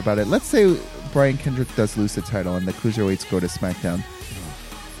interested about it. Let's say Brian Kendrick does lose the title and the cruiserweights go to SmackDown.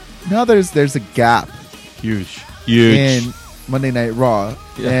 Now there's a gap Huge. in Monday Night Raw,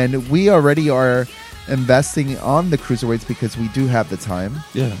 Yeah. and we already are investing on the cruiserweights because we do have the time.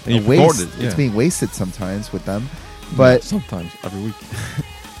 Yeah, and The you've waste, ignored it. It's being wasted sometimes with them. But sometimes every week.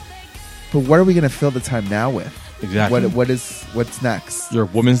 but what are we going to fill the time now with? Exactly. What's next? Your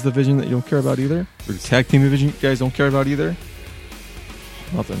women's division that you don't care about either. Your tag team division you guys don't care about either.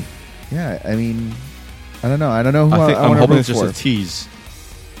 Nothing. Yeah, I mean, I don't know. I don't know who I'm I want to hoping root it's just for. a tease.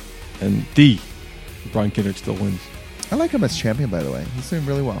 And Brian Kendrick still wins. I like him as champion, by the way. He's doing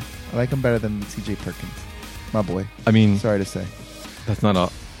really well. I like him better than T.J. Perkins, my boy. I mean, Sorry to say. that's not a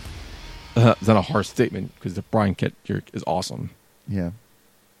It's not a harsh statement because the Brian Kendrick is awesome. Yeah.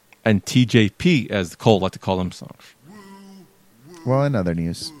 And TJP, as Cole like to call himself. Well, in other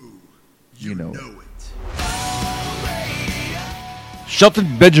news, you know.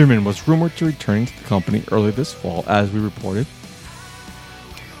 Shelton Benjamin was rumored to return to the company early this fall, as we reported,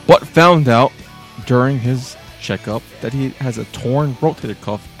 but found out during his checkup that he has a torn rotator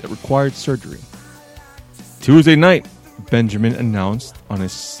cuff that required surgery. Tuesday night, Benjamin announced on a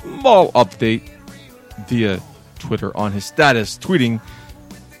small update via Twitter on his status, tweeting,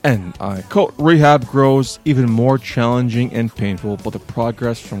 and I quote, "Rehab grows even more challenging and painful, but the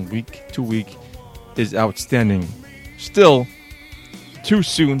progress from week to week is outstanding. Still, too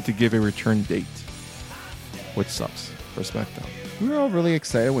soon to give a return date," which sucks for SmackDown. We were all really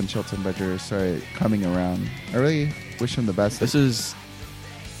excited when Shelton Benjamin started coming around. I really wish him the best. This is,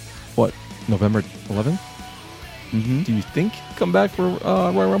 what, November 11th? Mm-hmm. Do you think he'll come back for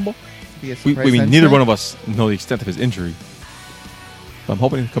Royal Rumble? We mean, neither entrant? one of us know the extent of his injury. But I'm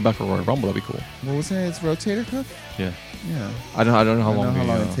hoping he'll come back for Royal Rumble. That'd be cool. What was it? His rotator cuff? Yeah. Yeah. I don't know how I long, don't know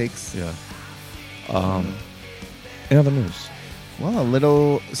how long it takes. Yeah. In other news. Well, a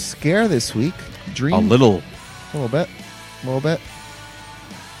little scare this week. Dream. A little. A little bit.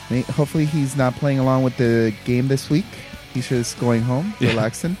 Hopefully he's not playing along with the game this week. He's just going home,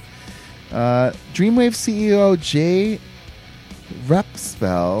 relaxing. Dreamwave CEO Jay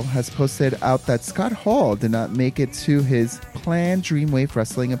Repspel has posted out that Scott Hall did not make it to his planned Dreamwave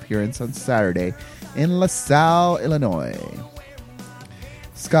Wrestling appearance on Saturday in LaSalle, Illinois.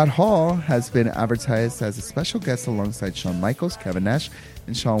 Scott Hall has been advertised as a special guest alongside Shawn Michaels, Kevin Nash,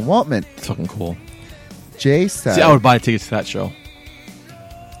 and Sean Waltman. It's fucking cool. Jay said... See, I would buy tickets to that show.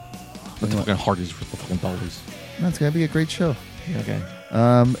 The fucking Hardys with the fucking Dollies. No, it's going to be a great show. Yeah, okay.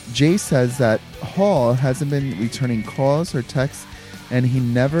 Jay says that Hall hasn't been returning calls or texts, and he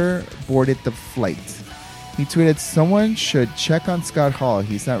never boarded the flight. He tweeted, "Someone should check on Scott Hall.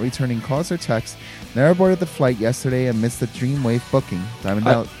 He's not returning calls or texts. Never boarded the flight yesterday and missed the Dreamwave booking." I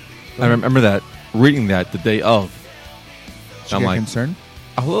remember that, reading that the day of. Did you get concerned?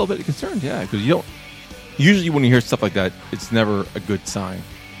 A little bit concerned, yeah, because you don't. Usually, when you hear stuff like that, it's never a good sign.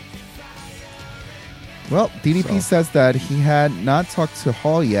 Well, DDP says that he had not talked to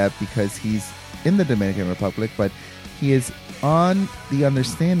Hall yet because he's in the Dominican Republic, but he is on the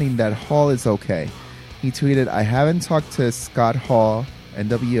understanding that Hall is okay. He tweeted, "I haven't talked to Scott Hall,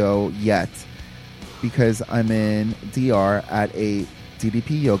 NWO, yet because I'm in DR at a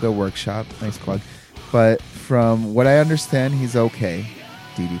DDP yoga workshop." Nice plug. But from what I understand, he's okay.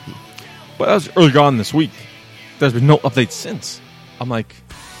 DDP. But that was earlier on this week. There's been no updates since. I'm like,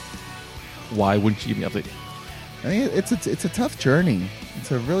 why wouldn't you give me an update? I mean, it's a tough journey.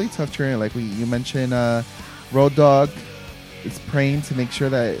 It's a really tough journey. Like you mentioned, Road Dogg is praying to make sure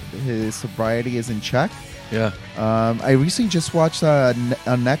that his sobriety is in check. Yeah. I recently just watched on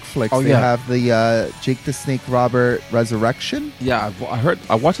Netflix. They have the Jake the Snake Robert Resurrection. Yeah,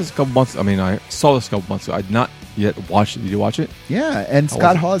 I watched this a couple months. I mean, I saw this a couple months ago. I'd not yet watched it. Did you watch it? Yeah, and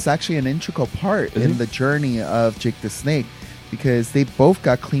Scott Hall is actually an integral part in the journey of Jake the Snake because they both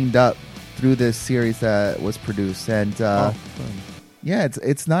got cleaned up through this series that was produced, and yeah,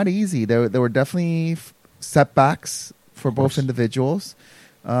 it's not easy. There were definitely setbacks for both individuals,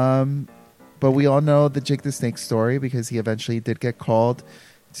 but we all know the Jake the Snake story because he eventually did get called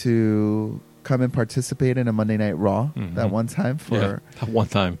to come and participate in a Monday Night Raw that one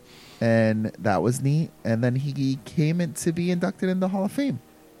time and that was neat. And then he came in to be inducted in the Hall of Fame.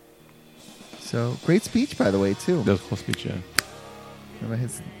 So great speech, by the way, too. That was a cool speech, yeah. Remember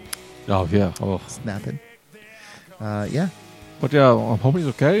his? Oh, yeah. Oh. Snapping. Yeah. But yeah, I'm hoping he's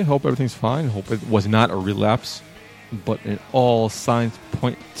okay. Hope everything's fine. Hope it was not a relapse. But all signs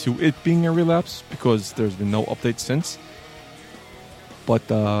point to it being a relapse because there's been no update since. But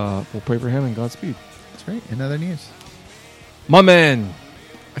we'll pray for him and Godspeed. That's right. In other news. My man.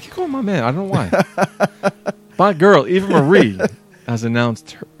 I keep calling my man. I don't know why. My girl, Eva Marie, has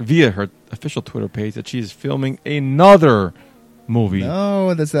announced via her official Twitter page that she is filming another movie.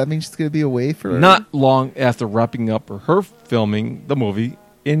 No, does that mean she's going to be away for not long after wrapping up her filming the movie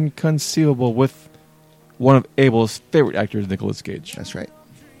Inconceivable with one of Abel's favorite actors, Nicolas Cage. That's right.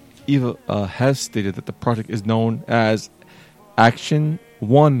 Eva has stated that the project is known as Action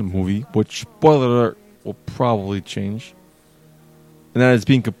 1 movie, which, spoiler alert, will probably change. And that is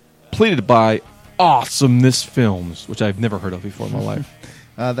being completed by Awesomeness Films, which I've never heard of before in my life.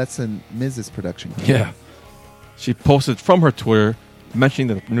 That's a Mrs. production company. Yeah. She posted from her Twitter mentioning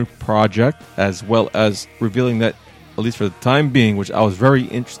the new project, as well as revealing that, at least for the time being, which I was very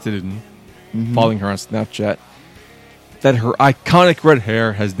interested in following her on Snapchat, that her iconic red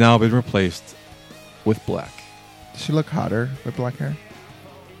hair has now been replaced with black. Does she look hotter with black hair?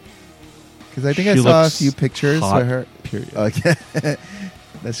 Because I think I She saw a looks few pictures hot, with her. period. Okay.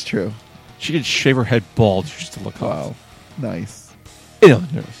 That's true. She could shave her head bald just to look hot. Wow. Nice. In other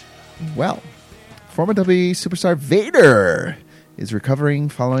news, Well, former WWE superstar Vader is recovering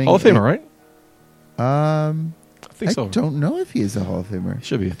following Hall of Famer, right? I I think so. don't know if he is a Hall of Famer. He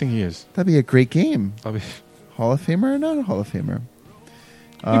should be. I think he is. That'd be a great game. I mean, Hall of Famer or not a Hall of Famer?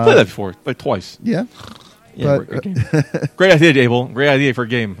 we played that before, like twice. Yeah. Yeah, But- great game. Great idea, Abel. Great idea for a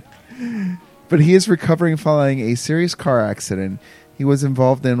game. But he is recovering following a serious car accident he was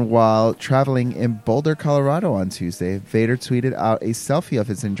involved in while traveling in Boulder, Colorado on Tuesday. Vader tweeted out a selfie of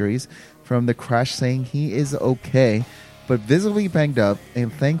his injuries from the crash, saying he is okay, but visibly banged up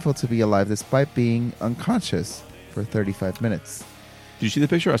and thankful to be alive despite being unconscious for 35 minutes. Did you see the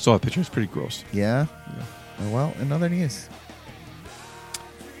picture? I saw the picture. It's pretty gross. Yeah? Well, in other news.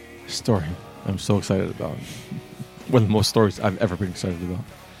 Story I'm so excited about. One of the most stories I've ever been excited about.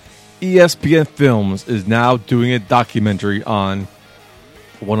 ESPN Films is now doing a documentary on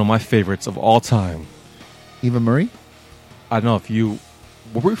one of my favorites of all time. Eva Marie? I don't know if you...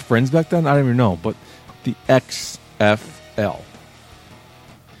 Were we friends back then? I don't even know. But the XFL.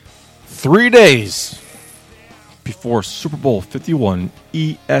 3 days before Super Bowl 51,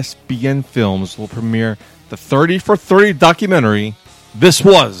 ESPN Films will premiere the 30 for 30 documentary, This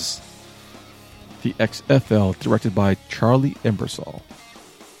Was the XFL, directed by Charlie Ebersol,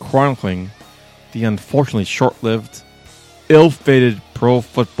 chronicling the unfortunately short-lived, ill-fated Pro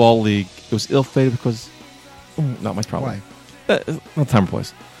Football League. It was ill-fated because... not my problem. Why? Not time or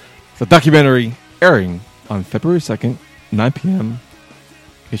place. The documentary airing on February 2nd, 9 p.m., in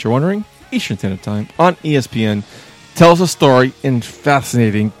case you're wondering, Eastern Standard Time, on ESPN, tells a story in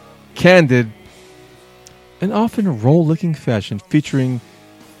fascinating, candid, and often role-licking fashion featuring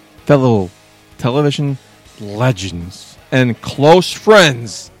fellow television legends and close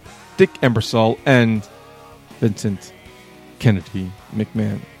friends Dick Ebersol and Vincent Kennedy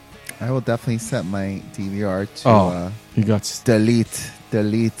McMahon. I will definitely set my DVR to You got delete.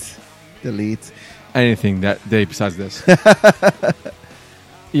 anything that day besides this.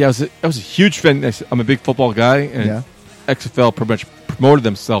 Yeah, I was a huge fan. I'm a big football guy, and Yeah. XFL pretty much promoted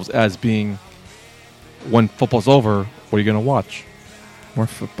themselves as being, when football's over, what are you going to watch? More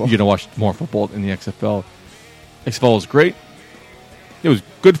football. You're going to watch more football in the XFL. XFL was great. It was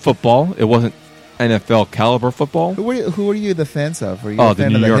good football. It wasn't NFL caliber football. Who are you the fans of? Were you a the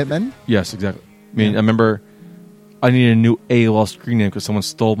fan New of the York. Hitmen? Yes, exactly. I mean, I remember I needed a new AOL screen name because someone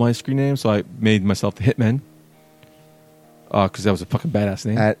stole my screen name, so I made myself the Hitman. Because that was a fucking badass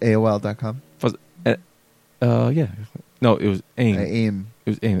name. At AOL.com? Yeah. No, it was AIM. AIM. It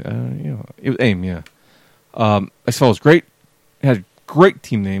was AIM. It was AIM, yeah. XFL was great. It had great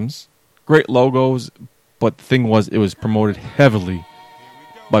team names, great logos, but the thing was, it was promoted heavily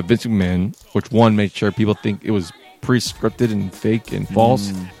by Vince McMahon, which one made sure people think it was pre-scripted and fake and false.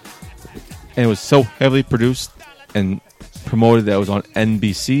 And it was so heavily produced and promoted that it was on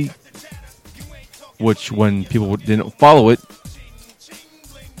NBC, which when people didn't follow it,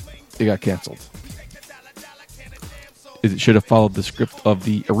 it got canceled. It should have followed the script of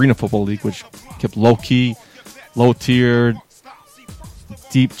the Arena Football League, which kept low-key, low-tiered,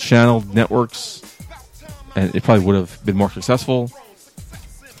 deep-channeled networks, and it probably would have been more successful.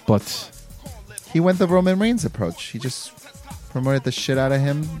 But He went the Roman Reigns approach. He just promoted the shit out of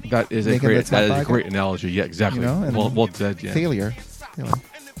him. that is a Making the great, top that is a bracket. great analogy. Yeah, exactly. You know, and well said. Yeah. Failure.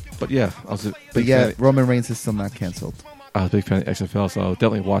 But yeah, I was a But big yeah, fan. Roman Reigns is still not canceled. I was a big fan of XFL, so I'll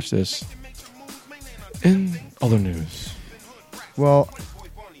definitely watch this. In other news, Well,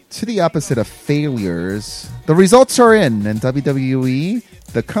 to the opposite of failures, the results are in, and WWE,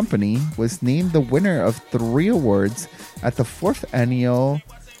 the company, was named the winner of 3 awards at the 4th annual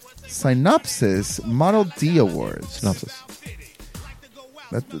Synopsis Model D Awards. synopsis.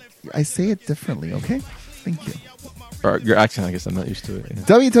 I say it differently, okay? Thank you. Or your accent, I guess I'm not used to it. Yeah.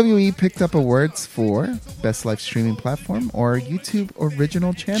 WWE picked up awards for Best Live Streaming Platform or YouTube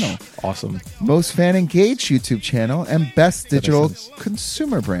Original Channel, Awesome. Most Fan Engaged YouTube Channel, and Best Digital sense.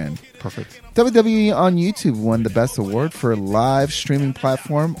 Consumer Brand. Perfect. WWE on YouTube won the Best Award for Live Streaming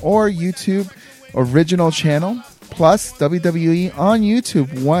Platform or YouTube Original Channel. Plus, WWE on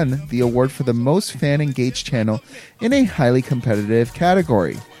YouTube won the award for the Most Fan Engaged Channel in a highly competitive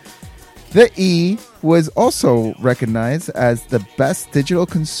category. The E was also recognized as the Best Digital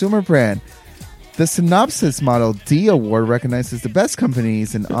Consumer Brand. The Synopsis Model D Award recognizes the best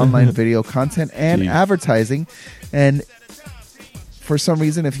companies in online video content and D. advertising. And for some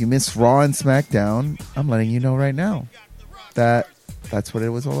reason, if you miss Raw and SmackDown, I'm letting you know right now. that's what it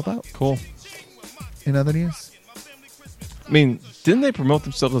was all about. Cool. In other news, I mean, didn't they promote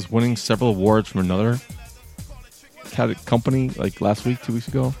themselves as winning several awards from another company like last week, 2 weeks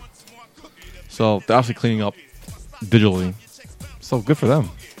ago? So they're actually cleaning up digitally. So good for them.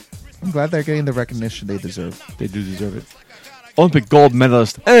 I'm glad they're getting the recognition they deserve. They do deserve it. Olympic gold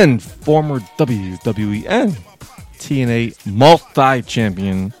medalist and former WWE and TNA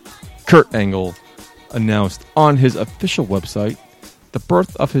multi-champion Kurt Angle announced on his official website the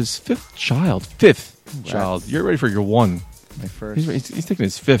birth of his fifth child. Child. You're ready for your one. My first. He's taking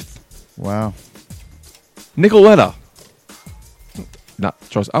his fifth. Wow. Nicoletta. Not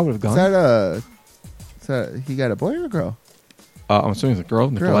Charles. I would have gone. Is that he got a boy or a girl? I'm assuming it's a girl.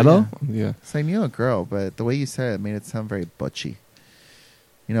 Girl, Nicoletta? Yeah. So I knew a girl, but the way you said it made it sound very butchy.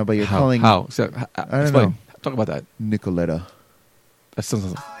 You know, but you're How? calling How? I don't know. Talk about that. Nicoletta. That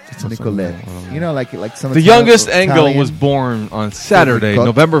sounds Nicolette. You know, like some. The youngest Angle was born on Saturday, Cook.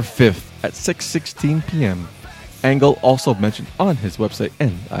 November 5th at 6:16 p.m. Angle also mentioned on his website,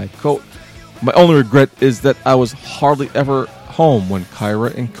 and I quote, "My only regret is that I was hardly ever home when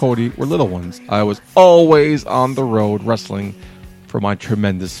Kyra and Cody were little ones. I was always on the road wrestling for my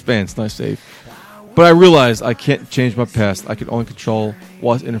tremendous fans." Nice save. But I realized I can't change my past. I can only control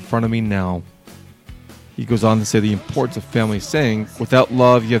what's in front of me now. He goes on to say the importance of family, saying, "Without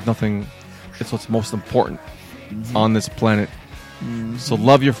love, you have nothing. It's what's most important on this planet. So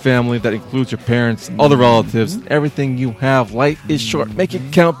love your family. That includes your parents, other relatives, everything you have. Life is short. Make it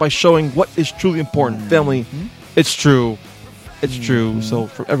count by showing what is truly important. Family, it's true. It's true." So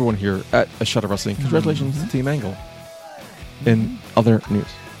for everyone here at A Shot of Wrestling, congratulations to Team Angle. In other news.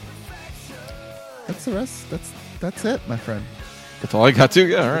 That's the rest. That's it, my friend. That's all I got to.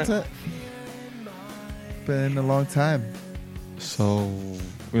 Yeah, all right. That's it. Been a long time. So,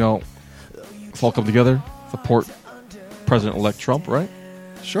 let's all come together, support President-elect Trump, right?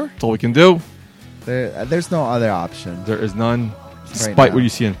 Sure. That's all we can do. There's no other option. There is none, despite now. what you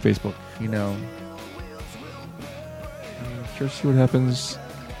see on Facebook. You know. Curious to see what happens.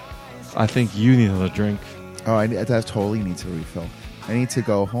 I think you need another drink. Oh, I totally need to refill. I need to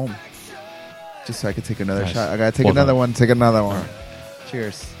go home. Just so I could take another Nice. shot. I gotta take Well another done. one. Take another one.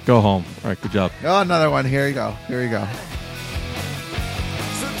 Cheers. Go home. All right, good job. Oh, another one. Here you go. Here we go.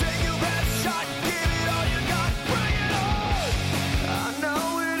 So take your best shot, give it all you got, bring it on. I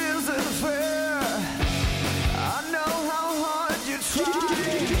know it isn't fair. I know how hard you try.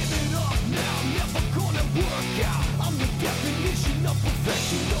 Give it up now, never gonna work out. I'm the definition of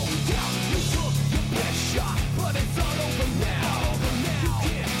perfection, no doubt. You took your best shot, but it's all over now. You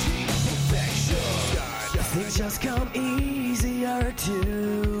can't keep perfection. Things just come easier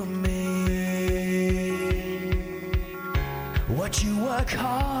to me. What you work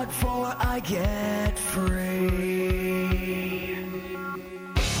hard for, I get free.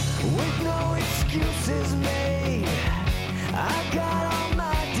 With no excuses made, I got all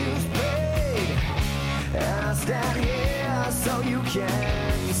my dues paid. And I stand here so you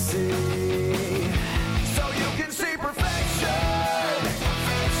can see. So you can see perfection.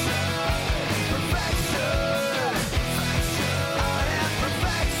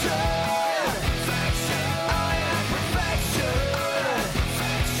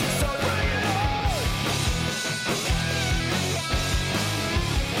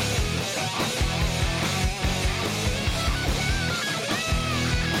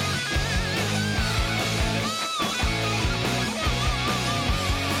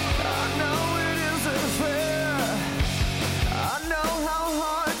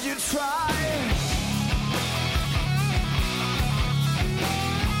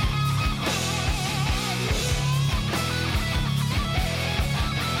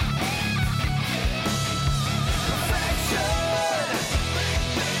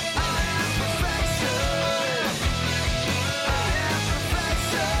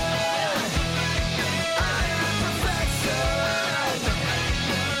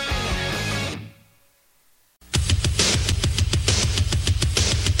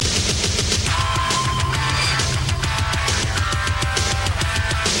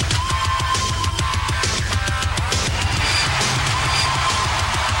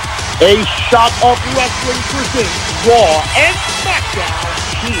 A Shot of Wrestling presents Raw and SmackDown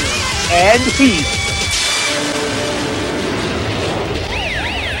Here and Heat.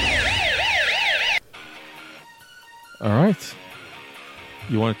 All right.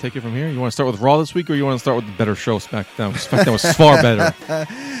 You want to take it from here? You want to start with Raw this week, or you want to start with the better show, SmackDown? SmackDown was far better.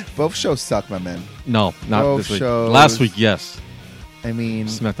 Both shows suck, my man. No, not Both this week. shows- Last week, yes. I mean,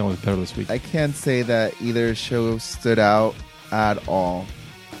 SmackDown was better this week. I can't say that either show stood out at all.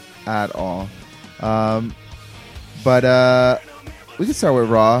 At all. But we can start with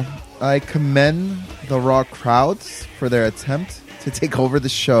Raw. I commend the Raw crowds for their attempt to take over the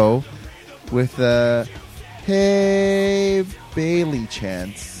show with the "Hey Bailey"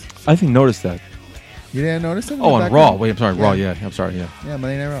 chants. I didn't notice that. You didn't notice it? in the Oh, on background? Raw. Wait, I'm sorry. Raw, yeah. I'm sorry, yeah. Yeah,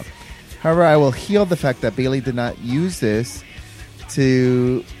 Monday Night Raw. However, I will heal the fact that Bailey did not use this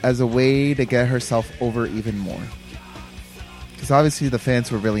as a way to get herself over even more. Because obviously the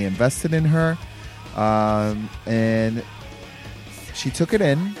fans were really invested in her, and she took it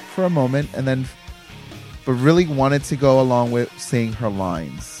in for a moment, but really wanted to go along with saying her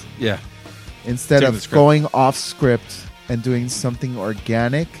lines Yeah. instead Taking the of script. going off script and doing something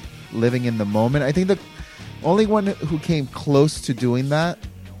organic, living in the moment. I think the only one who came close to doing that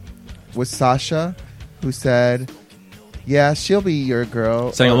was Sasha, who said, "Yeah, she'll be your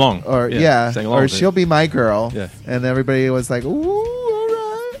girl." Sang along. Or Yeah, yeah, sang along or with it. she'll be my girl. Yeah. And everybody was like, "Ooh, all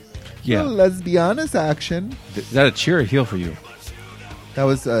right." Yeah. Well, let's be honest, action. Is that a cheer or heel for you? That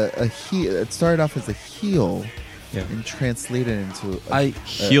was a heel. It started off as a heel Yeah. and translated into I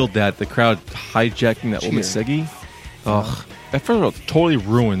healed that. The crowd hijacking that woman Cheer. Seggy. Ugh. At first of all, totally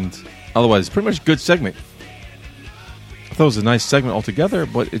ruined. Otherwise, pretty much a good segment. I thought it was a nice segment altogether,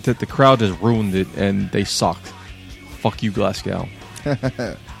 but the crowd just ruined it, and they sucked. Fuck you, Glasgow.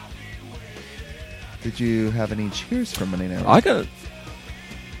 Did you have any cheers from Monday Night Raw?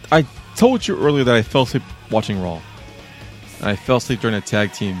 I told you earlier that I fell asleep watching Raw. I fell asleep during a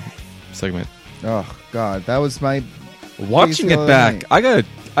tag team segment. Oh God, that was my Watching biggest it back, night.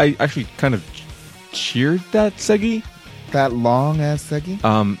 I actually kind of cheered that Seggy. That long ass seggy.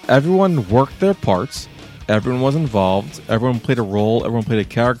 Everyone worked their parts. Everyone was involved. Everyone played a role. Everyone played a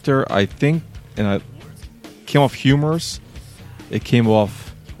character. I think, and it came off humorous. It came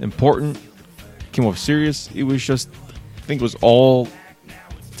off important. It came off serious. It was just, I think it was all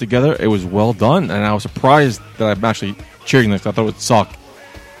together. It was well done, and I was surprised that I'm actually cheering this. I thought it would suck,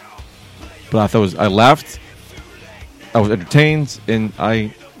 but I laughed. I was entertained, and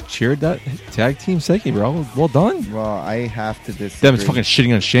I cheered that tag team Seggy, bro. Well done. Well, I have to disagree. Them is fucking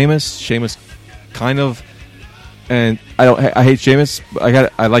shitting on Sheamus. Sheamus, kind of, and I hate Sheamus.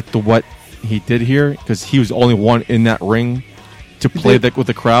 But I like what he did here because he was the only one in that ring to play did. with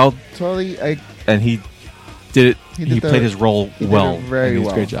the crowd, Totally, and he did it. He He did played the- his role he did well. it very and he did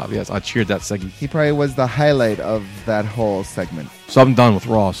well. a great job. Yes, I cheered that segment. he probably was the highlight of that whole segment. So I'm done with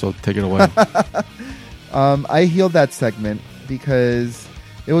Raw. So take it away. I healed that segment because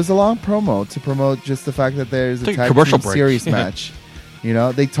it was a long promo to promote just the fact that there's a Take a tag commercial team break. series Yeah. match. You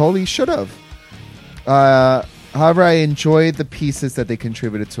know, they totally should have. However, I enjoyed the pieces that they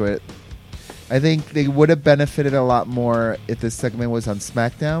contributed to it. I think they would have benefited a lot more if this segment was on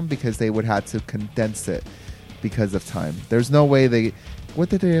SmackDown because they would have to condense it because of time. There's no way they. What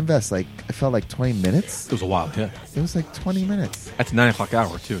did they invest? Like, it felt like 20 minutes? It was a while. Yeah, It was like 20 minutes. at the 9 o'clock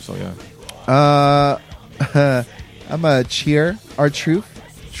hour too. So yeah. I'm a cheer R-Truth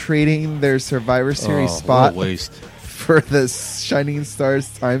trading their Survivor Series Oh, spot what a waste. for the Shining Stars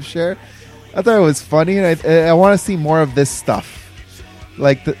timeshare. I thought it was funny, and I want to see more of this stuff.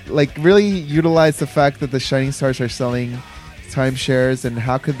 Like really utilize the fact that the Shining Stars are selling timeshares, and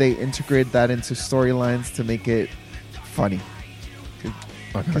how could they integrate that into storylines to make it funny?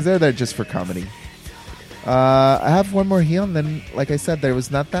 Because they're there just for comedy. I have one more heel, and then, like I said, there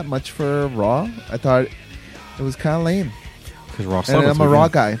was not that much for Raw. I thought it was kind of lame. Because Raw. And I'm a Raw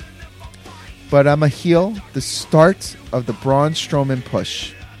guy. But I'm a heel. The start of the Braun Strowman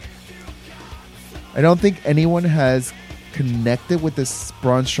push. I don't think anyone has connected with this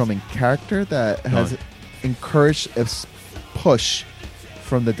Braun Strowman character that has encouraged a push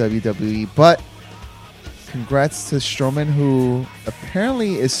from the WWE. But congrats to Strowman, who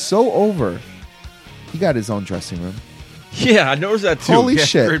apparently is so over. He got his own dressing room. Yeah, I noticed that too. Holy Yeah,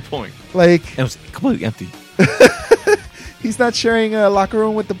 shit. Great point. Like, And it was completely empty. he's not sharing a locker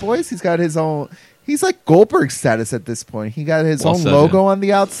room with the boys. He's got his own. He's like Goldberg status at this point. He got his Well own said, logo yeah. on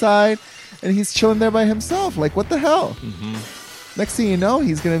the outside, and he's chilling there by himself. Like, what the hell? Mm-hmm. Next thing you know,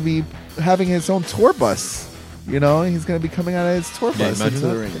 he's going to be having his own tour bus. You know, he's going to be coming out of his tour Yeah, bus imagine into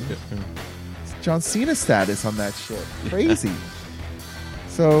the that. ring. Yeah. John Cena status on that shit. Crazy.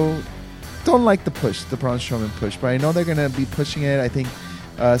 So, don't like the push, the Braun Strowman push, but I know they're going to be pushing it. I think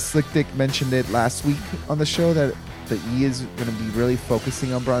Slick Dick mentioned it last week on the show that E is going to be really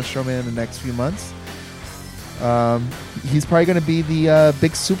focusing on Braun Strowman in the next few months. He's probably going to be the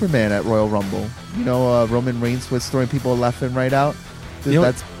big Superman at Royal Rumble. You know, Roman Reigns was throwing people left and right out. You know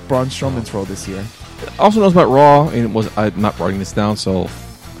That's Braun Strowman's role this year. Also knows about Raw, and I'm not writing this down, so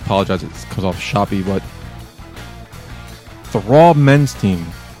apologize. It comes off shoppy, but the Raw men's team,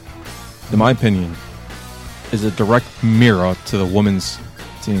 in my opinion, is a direct mirror to the women's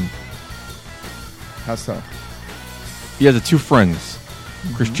team. How so? You have the two friends,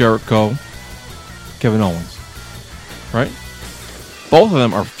 Chris Jericho, Kevin Owens, right? Both of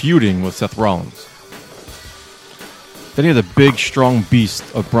them are feuding with Seth Rollins. Then you have the big, strong beast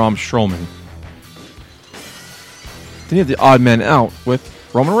of Braun Strowman. Then you have the odd man out with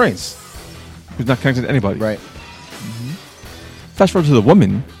Roman Reigns, who's not connected to anybody. Right. Fast forward to the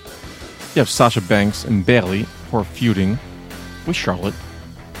women, you have Sasha Banks and Bayley who are feuding with Charlotte.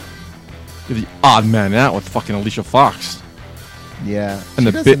 You have the odd man out with fucking Alicia Fox. Yeah. And She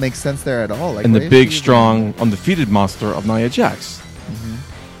the doesn't bi- make sense there at all. Like, And why the is big, she even- strong, undefeated monster of Nia Jax.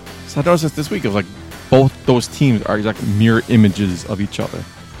 So I noticed this week. It was like both those teams are like mirror images of each other.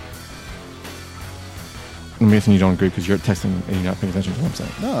 I'm guessing you don't agree because you're texting and you're not paying attention to what I'm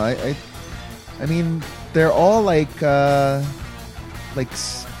saying. No, I mean, they're all like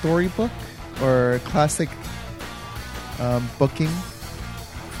storybook or classic booking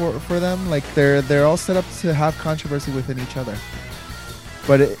for them. Like they're all set up to have controversy within each other.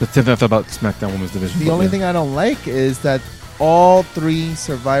 But That's the thing about SmackDown Women's Division. the but only yeah. thing I don't like is that all three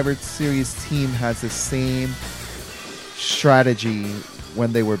Survivor Series team has the same strategy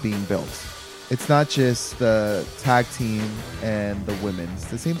when they were being built. It's not just the tag team and the women's.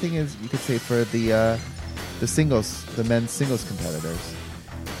 The same thing is you could say for the singles, the men's singles competitors.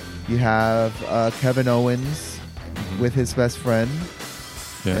 You have Kevin Owens with his best friend.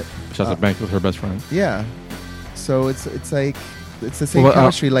 Yeah, Sasha Banks with her best friend. Yeah, so it's like it's the same What about-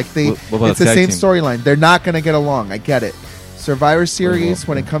 chemistry. Like what about it's the the same tag team? storyline. They're not gonna get along. I get it. Survivor Series,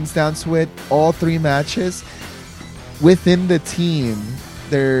 when it comes down to it, all three matches within the team,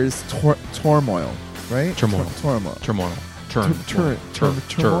 there's turmoil, right? Turmoil. Turmoil. Turmoil.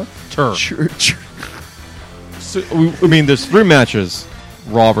 Turmoil. So, I mean, there's 3 matches,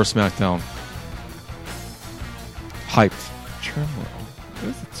 Raw versus SmackDown. Hyped. Turmoil. What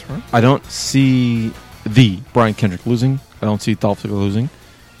is it? Turmoil? I don't see the Brian Kendrick losing. I don't see Dolph Ziggler losing.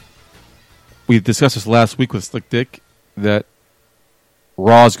 We discussed this last week with Slick Dick that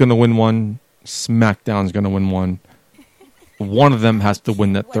Raw's going to win one, SmackDown's going to win one. One of them has to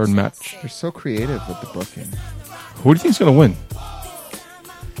win that third match. They're so creative with the booking. Who do you think is going to win?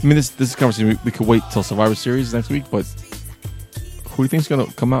 I mean, this is a conversation we could wait till Survivor Series next week, but who do you think is going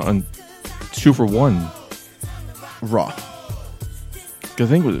to come out on 2 for 1? Raw. I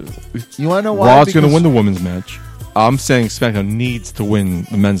think You want to know why? Raw's going to Because- win the women's match. I'm saying SmackDown needs to win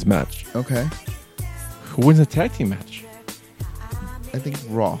the men's match. Okay. Who wins the tag team match? I think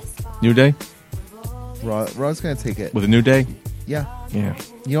Raw. New Day? Raw's going to take it. With a New Day? Yeah. Yeah.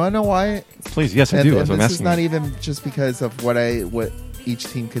 You want to know why? Please, yes, I And, do. and That's what I'm this is asking. not even just because of what each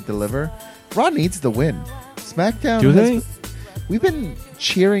team could deliver. Raw needs the win. SmackDown. Do they? We've been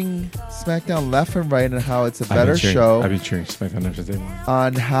cheering SmackDown left and right on how it's a I've been better cheering- show. I've been cheering SmackDown ever since day one.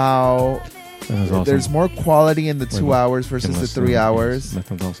 On how That was awesome. there's more quality in the 2 Wait, hours versus the 3 hours.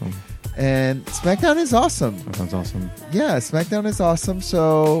 SmackDown's awesome. And SmackDown is awesome. SmackDown's awesome. Yeah, SmackDown is awesome.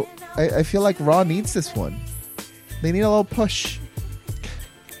 So I feel like Raw needs this one. They need a little push.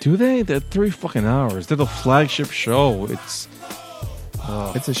 Do they? They're 3 fucking hours. They're the flagship show. It's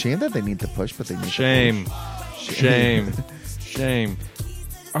It's a shame that they need the push, but they need shame. the push. Shame. Shame.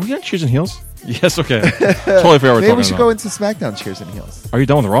 Are we on Cheers and Heels? Yes, okay. Totally forgot what we're Maybe we talking should about. go into SmackDown Cheers and Heels. Are you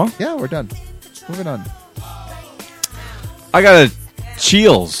done with Raw? Yeah, we're done. Moving on. I got a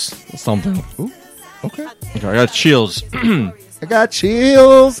chills something. Ooh, okay. Okay, I got chills. I got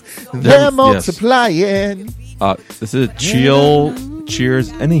chills. They're Yes. multiplying. This is a chill, cheers,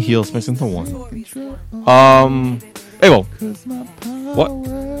 and a heels mixed into one. Hey, well,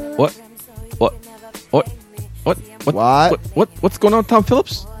 what? What's going on, Tom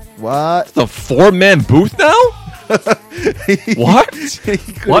Phillips? What? The 4-man booth now?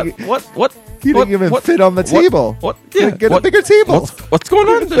 What? What? He didn't even fit on the table. What? Yeah. Get a bigger table. What's going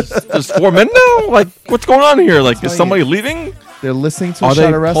on? There's 4 men now? Like, what's going on here? Like, is you. somebody leaving? They're listening to a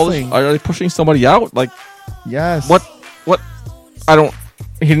shot of wrestling. Are they pushing somebody out? Like, Yes. what? I don't.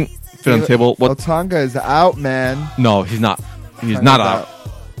 He didn't fit on the table. What? Otunga is out, man. No, he's not. He's Otunga's not out.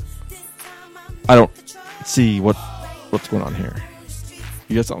 I don't see what's going on here.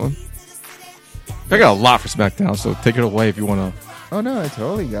 You got something? I got a lot for SmackDown, so take it away if you want to. Oh no, I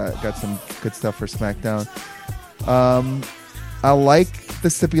totally got some good stuff for SmackDown. I like the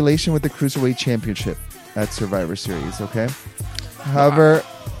stipulation with the Cruiserweight Championship at Survivor Series, okay? However,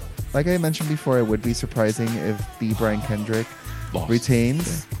 like I mentioned before, it would be surprising if the Brian Kendrick Lost.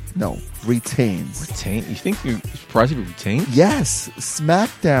 retains. No, retains. Retain? You think you're surprised if you retain? Yes,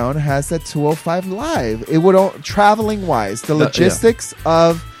 SmackDown has that 205 Live. It would traveling wise, the Yeah. logistics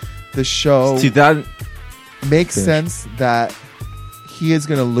of the show. See that makes Finish. sense that he is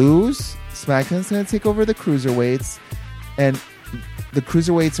going to lose. SmackDown's going to take over the cruiserweights, and the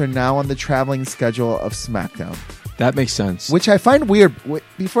cruiserweights are now on the traveling schedule of SmackDown, That makes sense. which I find weird.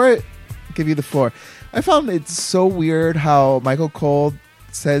 Before I give you the floor, I found it's so weird how Michael Cole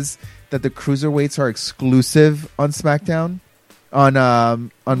says that the cruiserweights are exclusive on SmackDown on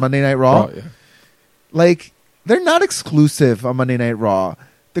Monday Night Raw. Oh, yeah. Like, they're not exclusive on Monday Night Raw.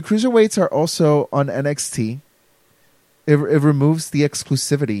 The cruiserweights are also on NXT. It removes the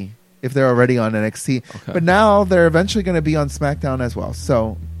exclusivity if they're already on NXT. Okay. But now they're eventually going to be on SmackDown as well.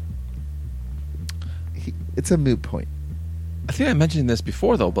 So it's a moot point. I think I mentioned this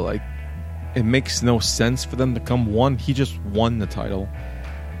before, though, but like, it makes no sense for them to come. One, he just won the title,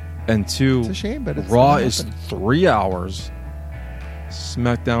 and two, It's a shame, but it's Raw gonna is happen. 3 hours.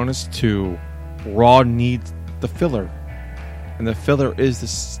 SmackDown is 2. Raw needs the filler, and the filler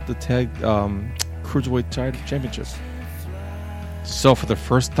is the tag cruiserweight championship. So for the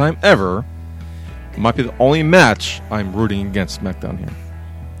first time ever, it might be the only match I'm rooting against SmackDown here.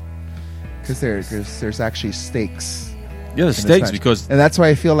 Because there's actually stakes. Yeah, the in this stakes match. because And that's why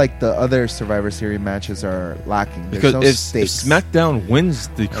I feel like the other Survivor Series matches are lacking. There's Because no if stakes. SmackDown wins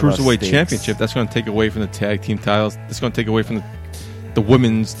the love Cruiserweight stakes. Championship, that's going to take away from the tag team titles. That's going to take away from the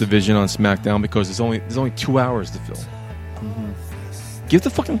women's division on SmackDown because there's only 2 hours to fill. Mm-hmm. Give the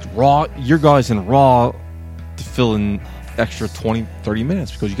fucking Raw, your guys in Raw, to fill in extra 20, 30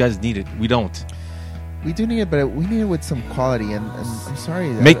 minutes because you guys need it. We don't. We do need it, but we need it with some quality. And I'm sorry.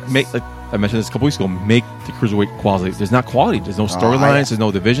 Make like I mentioned this a couple weeks ago. Make the Cruiserweight quality. There's not quality. There's no storylines. There's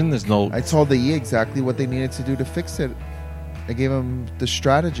no division. There's no. I told the E exactly what they needed to do to fix it. I gave them the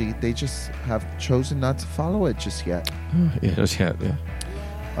strategy. They just have chosen not to follow it just yet. yeah.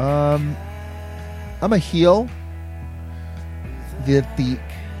 I'm a heel. The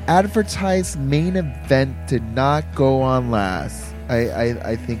advertised main event did not go on last.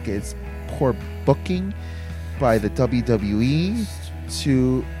 I think it's poor booking by the WWE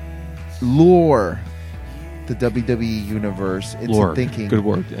to lure the WWE universe into Lord, thinking good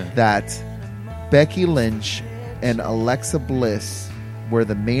word. Yeah. that Becky Lynch and Alexa Bliss were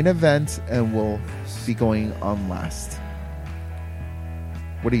the main event and will be going on last.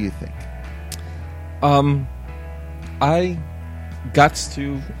 What do you think? I got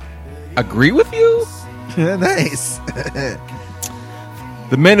to agree with you. Nice.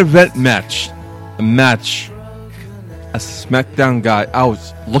 The main event match, a match as a SmackDown guy, I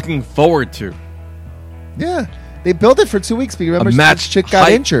was looking forward to. Yeah, they built it for 2 weeks. But you remember, A match this chick got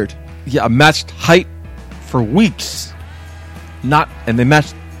hype. injured. Yeah, a match hype for weeks. And they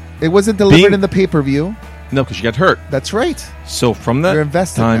matched It wasn't delivered Being- in the pay-per-view. no because she got hurt. That's right. So from that You're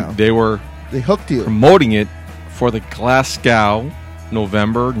invested time, now. they were They hooked you. promoting it for the Glasgow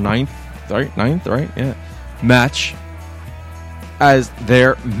November 9th, right? 9th, right? Yeah. Match as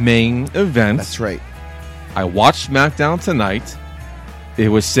their main event. That's right. I watched SmackDown tonight. It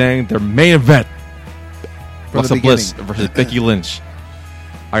was saying their main event, From the Alexa Bliss beginning. versus Becky Lynch.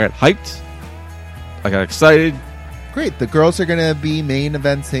 I got hyped. I got excited, Great. The girls are going to be main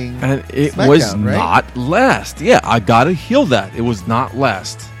eventing. and it SmackDown, was right? not last. Yeah, I gotta heal that. It was not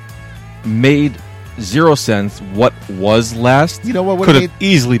last. Made zero sense. What was last? You know what would could have have made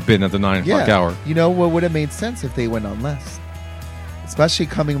easily been at the 9 o'clock hour. You know what would have made sense if they went on less? Especially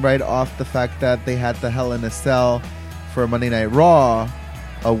coming right off the fact that they had the Hell in a Cell for Monday Night Raw,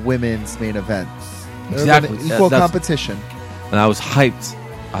 a women's main event. There would've been Exactly. Equal That's- competition. And I was hyped.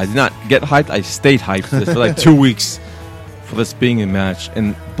 I did not get hyped. I stayed hyped for like 2 weeks for this being a match.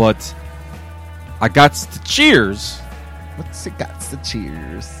 But I got the cheers. What's it got? The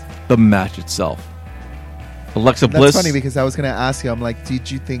cheers. The match itself. Alexa That's Bliss. funny because I was going to ask you, I'm like,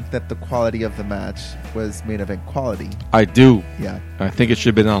 did you think that the quality of the match was main event quality? I do. Yeah. I think it should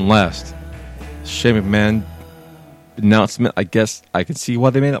have been on last. Shane McMahon announcement. I guess I can see why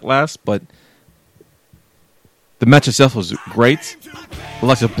they made it last, but the match itself was great.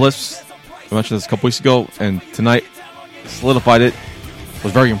 Alexa Bliss, I mentioned this a couple weeks ago, and tonight solidified it.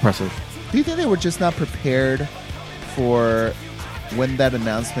 Was very impressive. Do you think they were just not prepared for when that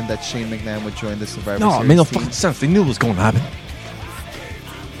announcement that Shane McMahon would join the Survivor No, Series it made no team? fucking sense. They knew it was going to happen.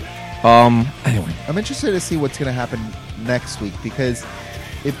 Anyway, I'm interested to see what's going to happen next week because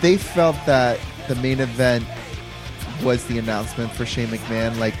if they felt that the main event was the announcement for Shane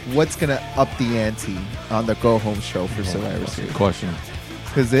McMahon, like what's going to up the ante on the Go Home show for Survivor Series? question.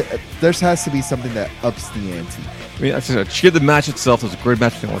 Because there has to be something that ups the ante. I mean, as I said, she did the match itself. It was a great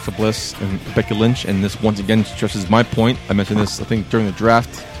match between Alexa Bliss and Becky Lynch, and this once again stresses my point. I mentioned this, I think, during the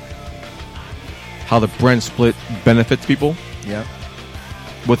draft. How the brand split benefits people. Yeah.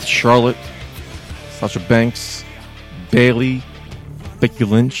 With Charlotte Sasha Banks, Bailey, Becky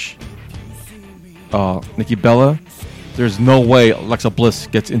Lynch, Nikki Bella. There's no way Alexa Bliss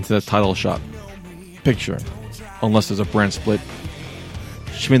gets into the title shot picture unless there's a brand split.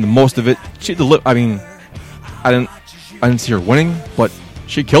 She made the most of it. I didn't see her winning, but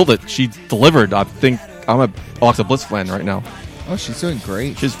she killed it. She delivered. I think I'm a Alexa Bliss fan right now. Oh, she's doing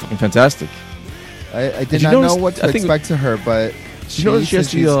great. She's fucking fantastic. I Did did you not notice- know what to I think- expect to her, but you notice she has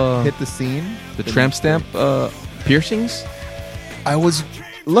since the, she's hit the scene. The tramp stamp piercings. I was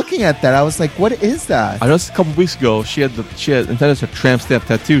looking at that. I was like, "What is that?" I noticed a couple weeks ago she had instead of her tramp stamp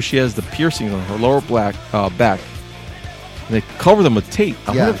tattoo, she has the piercings on her lower back. And they cover them with tape.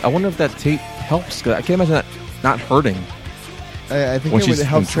 I wonder if that tape helps. 'Cause I can't imagine that not hurting. I think When it would she's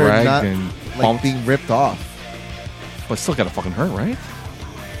help been her dragged not and like pumped. being ripped off. But it's still gotta fucking hurt, right?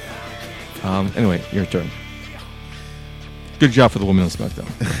 Anyway, your turn. Good job for the women on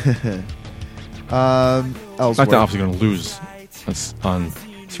SmackDown. Ellsworth. SmackDown obviously going to lose on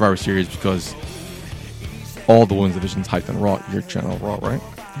Survivor Series because all the women's divisions hyped on Raw. Your channel, Raw, right?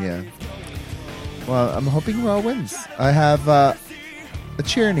 Yeah. Well, I'm hoping Raw wins. I have a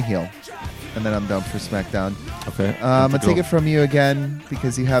cheer and a heel, and then I'm done for SmackDown. Okay. I'm gonna take it from you again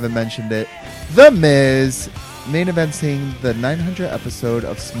because you haven't mentioned it. The Miz main eventing the 900 episode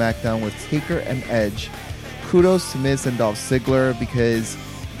of SmackDown with Taker and Edge. Kudos to Miz and Dolph Ziggler because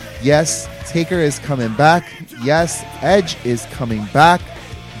yes, Taker is coming back. Yes, Edge is coming back.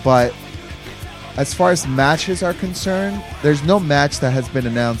 But as far as matches are concerned, there's no match that has been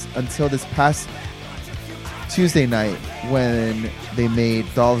announced until this past Tuesday night when they made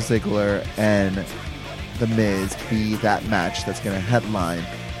Dolph Ziggler and The Miz be that match that's going to headline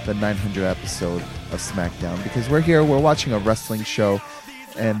the 900 episode of SmackDown. Because we're watching a wrestling show,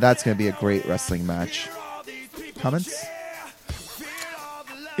 and that's going to be a great wrestling match. Comments?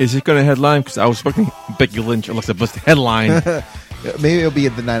 Is it going to headline? Because I was expecting Becky Lynch or Alexa Bliss to headline. Maybe it'll be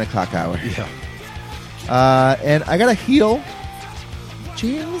at the 9 o'clock hour. Yeah. And I got to heel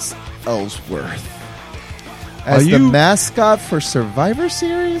James Ellsworth as the mascot for Survivor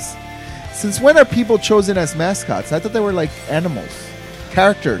Series. Since when are people chosen as mascots? I thought they were like animals,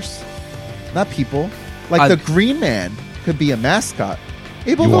 characters, not people. Like the Green Man could be a mascot.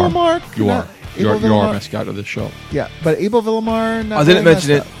 Abel You are. Villamar. You are. You are a Villamar. mascot of this show. Yeah, but Abel Villamar. Not I didn't really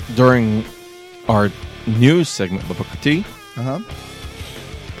mention it mascot. during our news segment with Booker T. Uh-huh.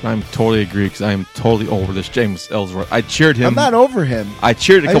 But I'm totally agree because I am totally over this James Ellsworth. I cheered him. I'm not over him. I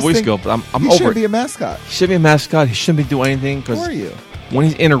cheered it a I couple just weeks ago, think but I'm he over shouldn't it. be a mascot. He shouldn't be a mascot. He shouldn't be doing anything Who because are you? when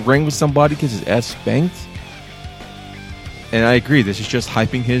he's in a ring with somebody, he gets his ass spanked. And I agree. This is just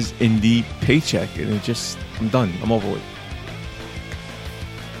hyping his indie paycheck, and I'm done. I'm over it.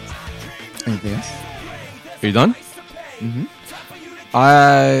 Anything else? Are you done? Mm-hmm.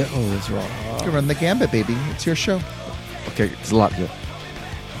 That's wrong. You can run the gambit, baby. It's your show. Okay, it's a lot good.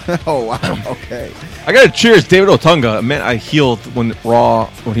 Oh, wow. Okay. I gotta cheers David Otunga. Man, I healed when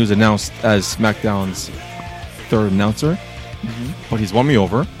he was announced as SmackDown's third announcer. Mm-hmm. But he's won me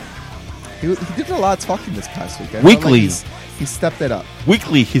over. He did a lot of talking this past week. I felt Weekly. like he stepped it up.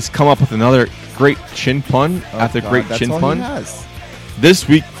 Weekly, he's come up with another great chin pun Oh, after God, great that's chin all pun. He has. This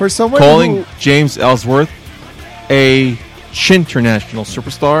week, For someone calling who, James Ellsworth a Chinternational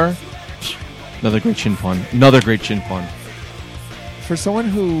superstar. Another great chin pun. Another great chin pun. for someone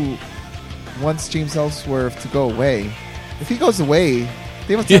who wants James Ellsworth to go away, if he goes away,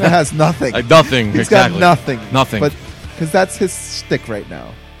 David Otunga has nothing. Like nothing. He's exactly. got nothing. Nothing. But because that's his shtick right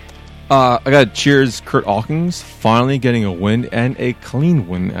now. I got to cheers Kurt Hawkins finally getting a win and a clean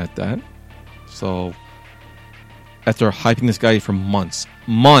win at that. So after hyping this guy for months,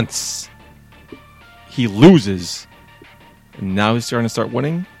 he loses, and now he's starting to start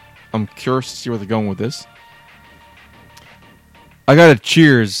winning. I'm curious to see where they're going with this. I got to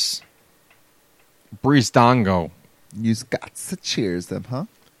cheers Breezango, You got to cheers them, huh?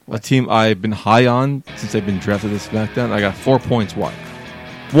 a team I've been high on since they've been drafted to SmackDown. I got 4 points. Why?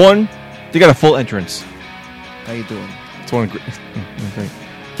 One, they got a full entrance. How you doing? It's one great. Okay.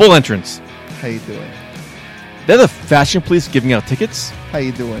 Full entrance. How you doing? They're the fashion police giving out tickets. How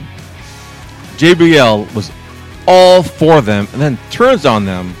you doing? JBL was all for them and then turns on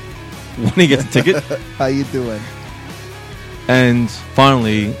them when he gets a ticket. How you doing? And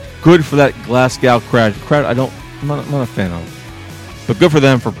finally, good for that Glasgow crowd. I'm not a fan of. But good for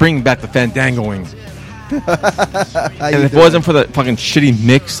them for bringing back the Fandangoing. How And you if it doing? wasn't for the fucking shitty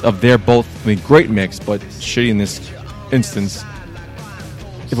mix of their both, great mix, but shitty in this instance.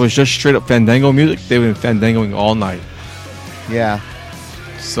 If it was just straight up Fandango music, they would have been Fandangoing all night. Yeah,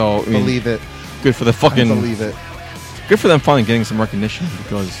 So, I mean, believe it. good for the I fucking. believe it. Good for them finally getting some recognition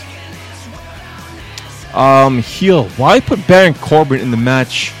because Heel. Why put Baron Corbin in the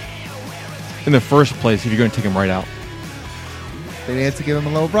match in the first place if you're going to take him right out? They had to give him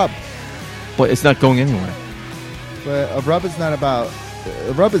a little rub. But it's not going anywhere. But a rub is not about.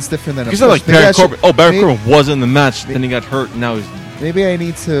 A rub is different than a It's push. not like Maybe I Baron should- Corbin. Oh, Baron maybe- Corbin was in the match, then he got hurt, and now he's... Maybe I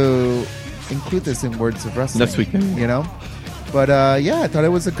need to include this in Words of Wrestling. Next week, maybe. You know? But yeah, I thought it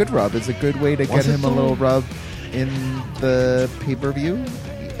was a good rub. It's a good way to Was get it him a though? little rub in the pay-per-view.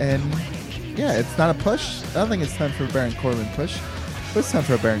 And yeah, it's not a push. I don't think it's time for a Baron Corbin push. But it's time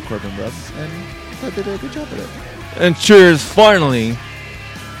for a Baron Corbin rub. And I thought they did a good job with it. And cheers, finally.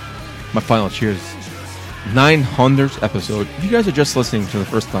 My final cheers. 900th episode. If you guys are just listening to the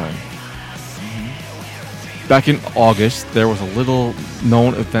first time, back in August, there was a little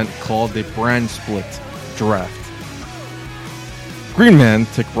known event called the Brand Split Draft. Green Man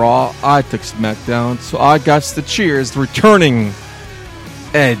took Raw, I took SmackDown, so I got the cheers, returning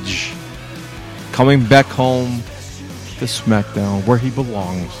Edge, coming back home to SmackDown, where he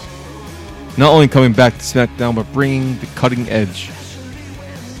belongs. Not only coming back to SmackDown, but bringing the cutting edge.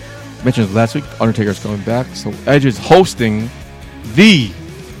 I mentioned last week, Undertaker's coming back, so Edge is hosting the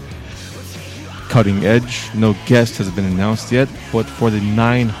Cutting Edge. No guest has been announced yet, but for the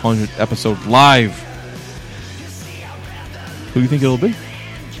 900th episode live, who do you think it'll be?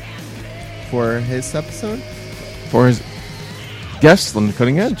 For his episode, For his guest on the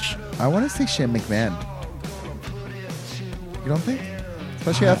Cutting Edge? I want to say Shane McMahon. You don't think?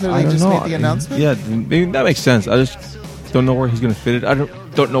 Especially after I they don't just know. made the announcement? Yeah, maybe that makes sense. I just don't know where he's going to fit it. I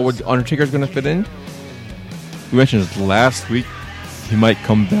don't know where the Undertaker's going to fit in. We mentioned this last week. He might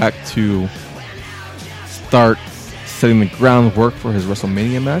come back to start setting the groundwork for his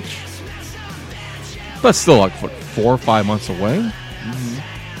WrestleMania match. But still, like, what, 4 or 5 months away?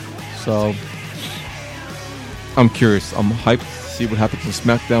 So, I'm curious. I'm hyped to see what happens to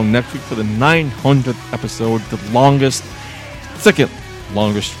SmackDown next week for the 900th episode, the longest, second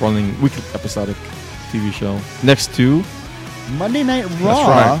longest running weekly episodic TV show. Next to Monday Night Raw,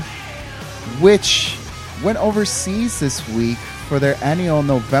 right. which went overseas this week for their annual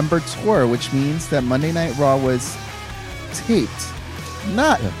November tour, which means that Monday Night Raw was taped,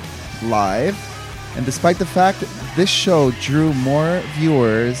 not live. And despite the fact that this show drew more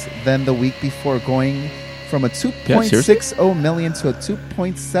viewers than the week before, going from a 2.60 million to a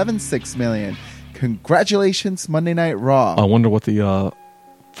 2.76 million. Congratulations, Monday Night Raw. I wonder what the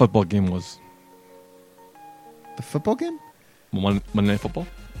football game was. The football game? Monday Night Football?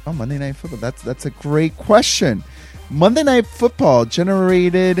 Oh, Monday Night Football. That's a great question. Monday Night Football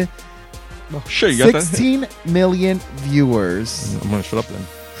generated Oh, sure, you got 16 million viewers. that? I'm going to shut up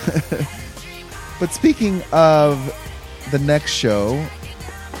then. But speaking of the next show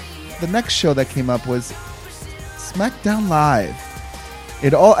that came up was SmackDown Live.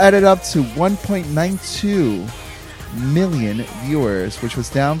 It all added up to 1.92 million viewers, which was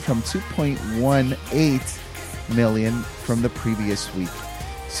down from 2.18 million from the previous week.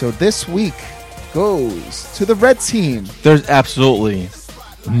 So this week goes to the red team. There's absolutely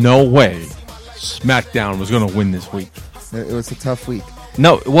no way SmackDown was going to win this week. It was a tough week.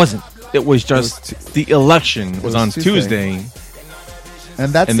 No, it wasn't. It was just was the election was on Tuesday. Tuesday,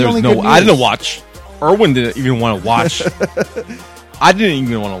 And that's and the there's only no. good I news. didn't watch. Erwin didn't even want to watch. I didn't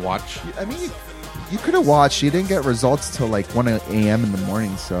even want to watch. I mean, you could have watched. You didn't get results till like 1 a.m. in the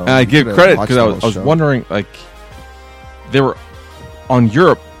morning. So And I you give could've credit watched because the I whole was show. wondering, like, they were on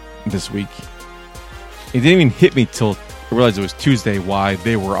Europe this week. It didn't even hit me till I realized it was Tuesday why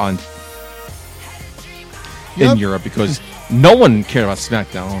they were on Yep. in Europe, because no one cared about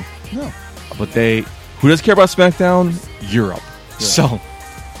SmackDown. No. But who does care about SmackDown? Europe. So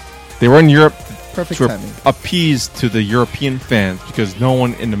they were in Europe Perfect to timing. appease to the European fans, because no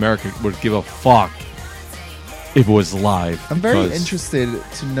one in America would give a fuck if it was live. I'm very because- interested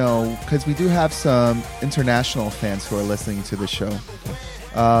to know, because we do have some international fans who are listening to the show.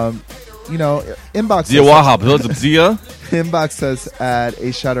 You know, Inbox Zia Wahab, Zia. Inbox says at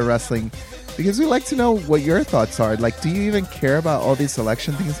A Shot of Wrestling, because we like to know what your thoughts are. Like, do you even care about all these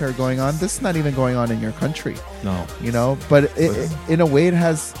election things that are going on? This is not even going on in your country, No. you know? But in a way, it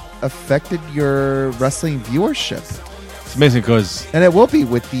has affected your wrestling viewership. It's amazing because, And it will be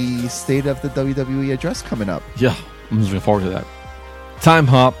with the State of the WWE address coming up. yeah, I'm looking forward to that. Time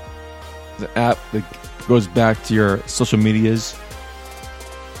Hop, the app that goes back to your social medias,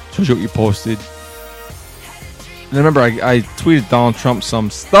 shows you what you posted. And I remember I tweeted Donald Trump some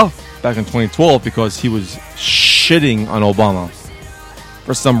stuff back in 2012 because he was shitting on Obama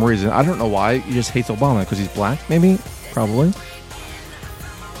for some reason. I don't know why. He just hates Obama because he's black, maybe, probably.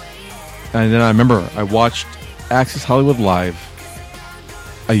 And then I remember I watched Access Hollywood Live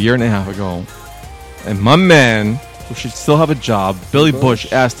a year and a half ago, And my man, who should still have a job, Billy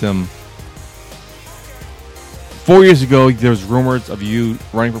Bush, asked him, 4 years ago, there was rumors of you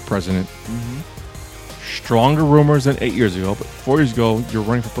running for president. Stronger rumors than 8 years ago, but 4 years ago, you're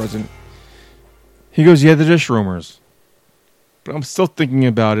running for president. He goes, yeah, they're just rumors. But I'm still thinking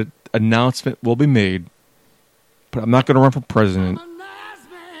about it. Announcement will be made. But I'm not going to run for president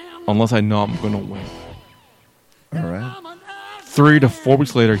unless I know I'm going to win. All right. 3 to 4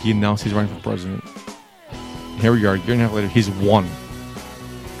 weeks later, he announced he's running for president. Here we are, a year and a half later, he's won.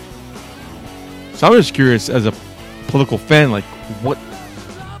 So I'm just curious, as a political fan, like,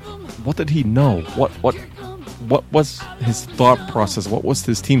 what did he know? What was his thought process? What was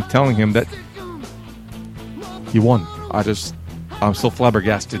his team telling him that he won? I'm so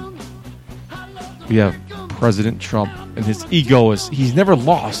flabbergasted. We have President Trump, and his ego he's never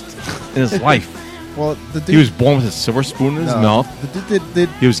lost in his life. Well, the dude, He was born with a silver spoon in his mouth. The dude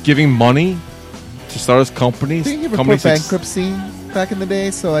He was giving money to start his companies. didn't he report bankruptcy back in the day?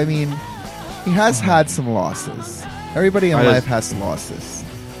 So, I mean, he has had some losses. Everybody in life has losses.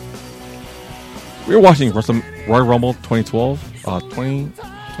 We were watching Royal Rumble 2012, 2000.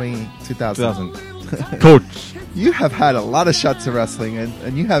 2000. Coach, You have had a lot of shots of wrestling,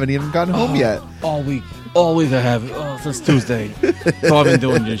 and you haven't even gotten home yet. all week I have since Tuesday. That's all I've been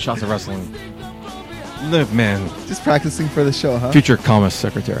doing, just shots of wrestling. Live, man. Just practicing for the show, huh? Future Commerce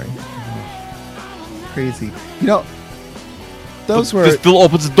Secretary. Crazy. You know, those were... This bill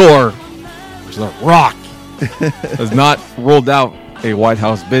opens the door. Which is a rock. Has not rolled out a White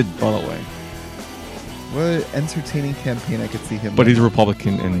House bid, by the way. What an entertaining campaign I could see him But he's a with.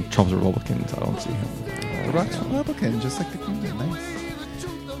 Republican, and Trump's a Republican, so I don't see him. The Rock's Republican, just like the Green Man.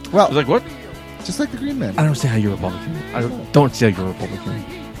 Nice. Well, I was like, what? just like the Green Man. I don't see how you're a Republican. I don't see how you're a Republican.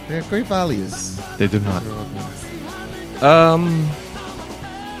 They have great values. They do not.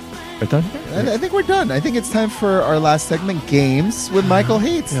 We're done? I think we're done. I think it's time for our last segment, Games with Michael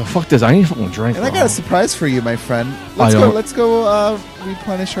Hates. Yeah, fuck this. I need a fucking drink. And I bro. got a surprise for you, my friend. Let's go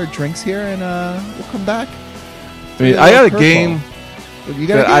replenish our drinks here, and we'll come back. I mean, Yeah, I got a curveball. game You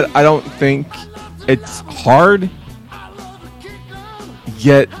got a that game? I don't think it's hard,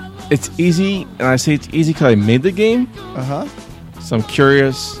 yet it's easy. And I say it's easy because I made the game. Uh-huh. So I'm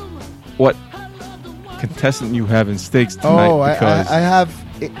curious what contestant you have in stakes tonight. Oh, because I have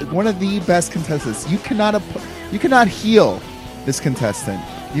one of the best contestants. You cannot heal this contestant.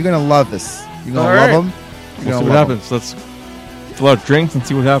 You're gonna love this. You're gonna All right. love him. we'll You're see gonna what love him. happens. Let's fill out drinks and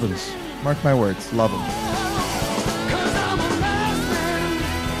see what happens. Mark my words. Love him.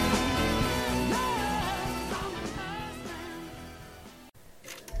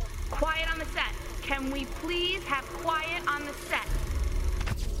 Quiet on the set. Can we please have quiet on the set?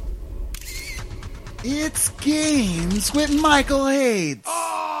 It's Games with Michael Hates.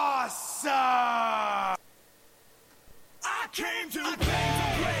 Awesome! I came to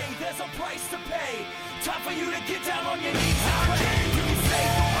play. There's a price to pay. Time for you to get down on your knees. I came to say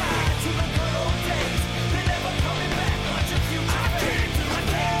goodbye to the good old days. They're never coming back. Watch your future fade. I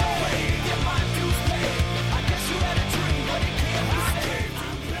came to play. Get my dues paid. I guess you had a dream, but it can't be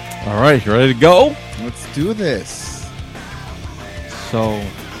saved. All right, you ready to go? Let's do this. So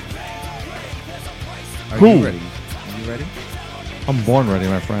Are Who? you ready? Are you ready? I'm born ready,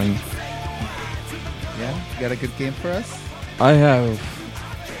 my friend. Yeah? You got a good game for us? I have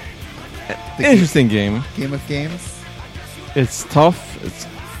The an interesting game. Game of games? It's tough. It's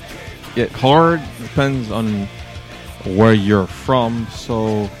yet hard. Depends on where you're from.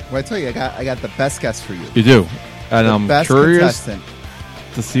 So Well, I tell you, I got the best guess for you. you do, and The I'm best curious contestant.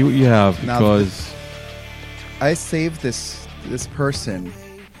 to see what you have Now, because I saved this person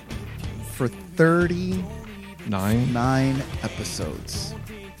for 39 9. episodes.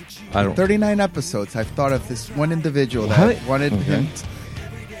 I don't. 39 episodes. I've thought of this one individual What? that wanted Okay. him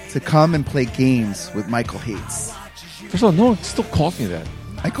to come and play games with Michael Hates. First of all, no one still calls me that,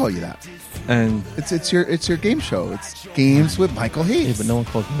 I call you that. and It's your game show. It's Games with Michael Hates. yeah, but no one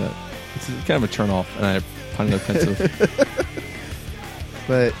calls me that. It's kind of a turn off, and I find it offensive.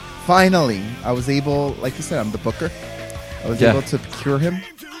 But finally, I was able, like you said, I'm the booker. I was Yeah. able to procure him,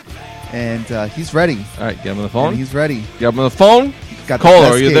 and he's ready. All right, get him on the And phone. he's ready. Get him on the phone. Got the Caller,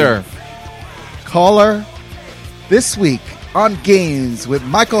 best are you game. there? Caller, this week on Games with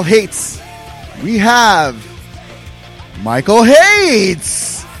Michael Hates, we have Michael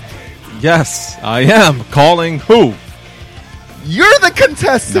Hates. Yes, I am calling. Who? You're the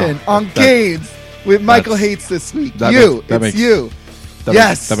contestant No, on that- Games with Michael that's- Hates this week. that You. makes- that It's makes- you. That Yes.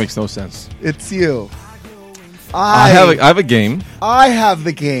 makes, that makes no sense. It's you. I have a game. I have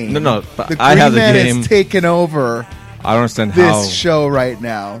the game. No, but the I have the Green Man game. is taking over I don't understand this how. show right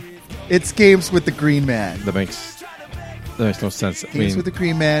now. It's Games with the Green Man. That makes no sense. I Games mean, with the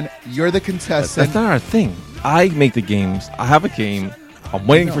Green Man. You're the contestant. that's not our thing. I make the games. I have a game. I'm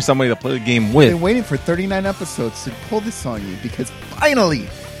waiting for somebody to play the game I've with. been waiting for 39 episodes to pull this on you because finally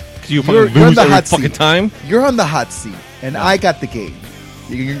You you're fucking on lose the every hot fucking seat. time. You're on the hot seat, and I got the game.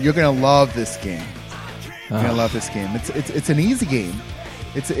 You're gonna love this game. You're gonna love this game. It's an easy game.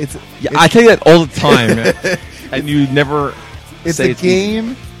 I tell you that all the time, and you never. It's say a easy.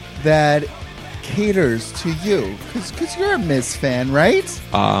 game that caters to you because you're a Miz fan, right?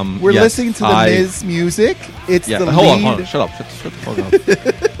 We're Yes, listening to the Miz music. It's Yeah, the but lead. hold on. Shut up. Shut the fuck up.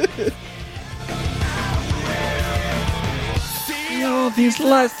 See all these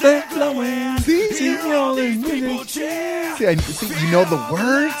lights that glowing. See all these See, you know the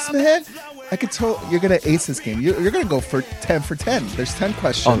words, man. I could tell you're gonna ace this game. You're gonna go for 10 for 10. There's 10 Oh,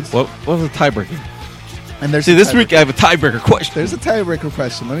 questions, what was the tiebreaker? and there's See, a this tiebreaker. week I have a tiebreaker question. There's a tiebreaker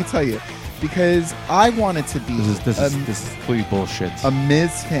question. Let me tell you, because I wanted to be This is complete bullshit. a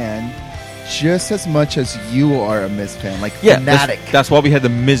Miz fan just as much as you are a Miz fan, like Yeah, fanatic. that's why we had the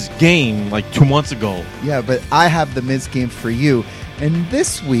Miz game like 2 months ago. Yeah, but I have the Miz game for you, and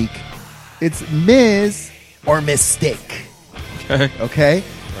this week it's Miz or mistake. Okay. Okay,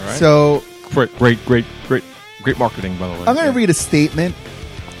 All right. so Great marketing, by the way. I'm going to read a statement,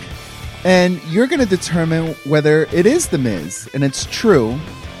 and you're going to determine whether it is the Miz and it's true,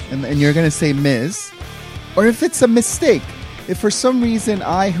 and you're going to say Miz, or if it's a mistake. If for some reason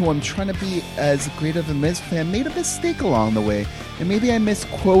who I'm trying to be as great of a Miz fan, made a mistake along the way, and maybe I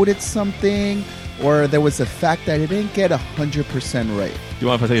misquoted something, or there was a fact that I didn't get 100% right. Do you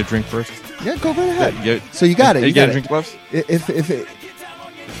want if I take a drink first? Yeah, go right ahead. Yeah, So you got it. You get got a it. drink left? If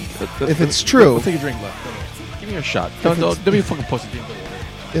it's true, Let's take a drink left. Give me a shot. Don't be a fucking pussy.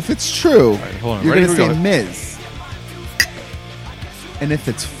 if it's true, right, hold on. you're Ready? going to Here we say go. Miz. And if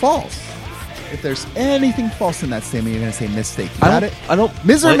it's false, if there's anything false in that statement, you're going to say mistake. You got it? I don't.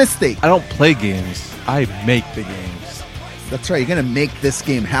 Miz or play- mistake? I don't play games. I make the games. That's right. You're going to make this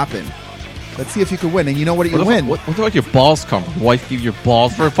game happen. Let's see if you can win. And you know what you What win? What like your balls come from? Wife give you your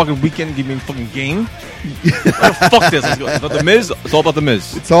balls for a fucking weekend? Give me a fucking game? Fuck this. Let's go. It's about the Miz. It's all about the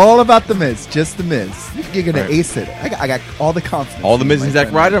Miz. It's all about the Miz. Just the Miz. You're going Right. to ace it. I got all the confidence. All the in Miz you, and my Zack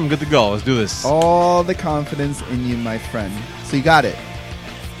friend. Ryder. I'm good to go. Let's do this. All the confidence in you, my friend. So you got it.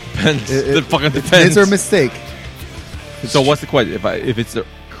 Depends. It fucking It's depends. Miz or mistake? So what's the question? If it's the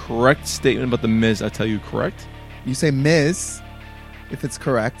correct statement about the Miz, I tell you correct. You say Miz if it's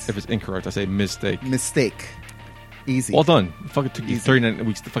correct. If it's incorrect, I say mistake. Mistake. Easy. Well done. It fucking took you 39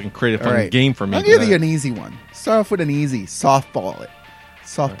 weeks to fucking create a All fucking right. game for me. I'll give you an easy one. Start off with an easy. Softball it.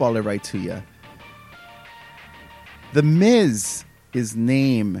 Softball it right to you. The Miz, his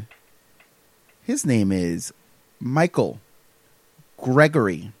name is Michael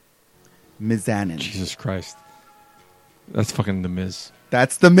Gregory Mizanin. Jesus Christ. That's fucking the Miz.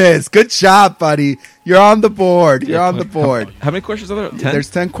 That's the Miz. Good job, buddy. You're on the board. You're on the board. How many questions are there? 10? There's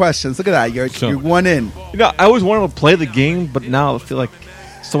 10 questions. Look at that. You're So- one in. You know, I always wanted to play the game, but now I feel like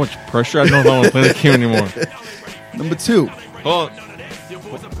so much pressure. I don't know if I want to play the game anymore. Number 2. Oh,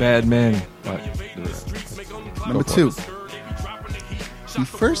 bad man. Number 2. He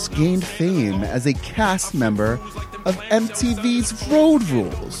first gained fame as a cast member of MTV's Road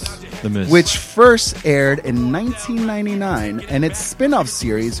Rules, The Miz. which first aired in 1999, and its spin-off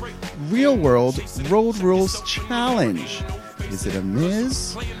series, Real World Road Rules Challenge. Is it a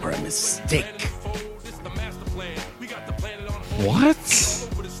Miz or a mistake? What?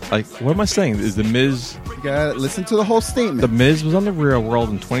 Like, what am I saying? Is the Miz? You gotta listen to the whole statement. The Miz was on the Real World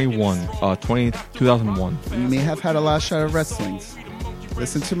in 2001. You may have had a last shot of wrestling.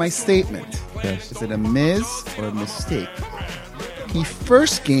 Listen to my statement. Yes. Is it a Miz or a mistake? He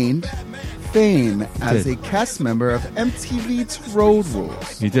first gained fame as a did. cast member of MTV's Road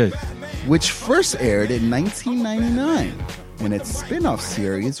Rules, He did. which first aired in 1999 in its spin-off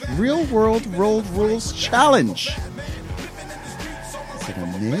series, Real World Road Rules Challenge. Is it a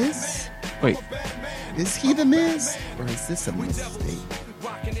Miz? Wait. Is he the Miz? Or is this a mistake?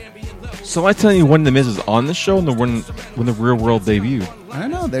 So am I telling you when the Miz was on the show and when the Real World debuted? I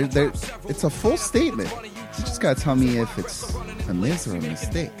don't know. It's a full statement. You just gotta tell me if it's a Miz or a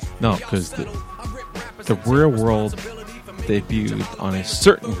mistake. No, because the Real World debuted on a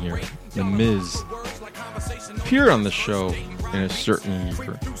certain year. The Miz appeared on the show in a certain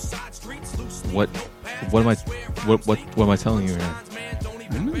year. What am I telling you here?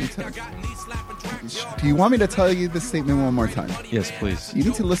 I don't know, do you want me to tell you this statement one more time? Yes, please. You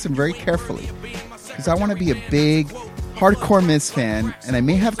need to listen very carefully, because I want to be a big, hardcore Miz fan, and I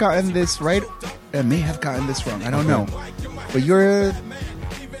may have gotten this right, I may have gotten this wrong. I don't know, but you're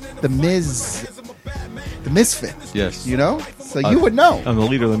the Misfit. Yes. You know? So you would know. I'm the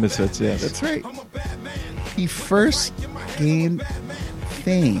leader of the Misfits, yes. That's right. He first gained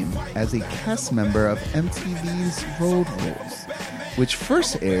fame as a cast member of MTV's Road Rules, which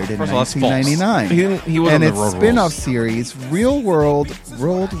first aired in First of all, that's false. 1999. He wasn't and on the its Road spin-off Rules. series, Real World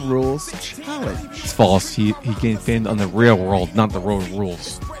Road Rules Challenge. It's false. He gained fame on the real world, not the road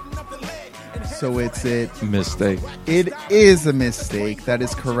rules. So it's it. Mistake. It is a mistake. That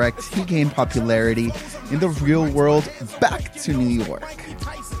is correct. He gained popularity in the real world back to New York.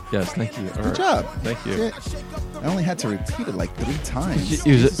 Yes, thank you. All Good right. job. Thank you. Shit. I only had to repeat it like 3 times. It was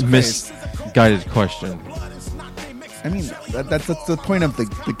Jesus a Christ. misguided question. I mean, that's the point of the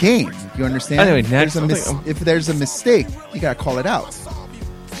game. You understand? Anyway, There's next, if there's a mistake, you gotta call it out.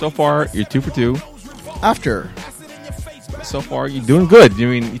 So far, you're 2 for 2. After. So far, you're doing good. I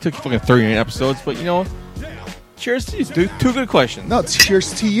mean, you took fucking 39 episodes, but you know, cheers to you. Two good questions. No,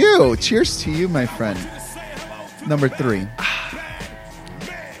 cheers to you. Cheers to you, my friend. Number 3.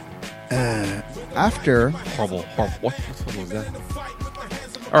 After Horrible. What was that?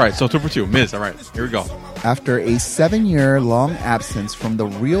 All right, so 2 for 2. Miz. All right, here we go. After a 7-year-long absence from the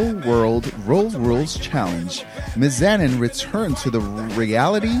Real World Road Rules Challenge, Mizanin returned to the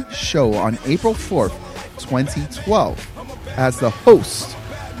reality show on April 4th, 2012, as the host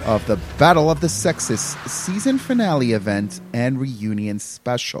of the Battle of the Sexes season finale event and reunion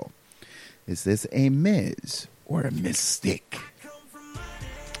special. Is this a Miz or a mistake?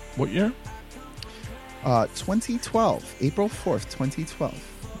 What year? 2012, April 4th, 2012.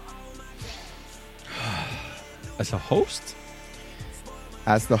 As a host?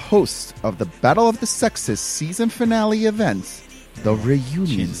 As the host of the Battle of the Sexes season finale event, the reunion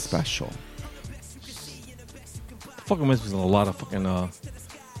Jesus. special. The fucking Miz was in a lot of fucking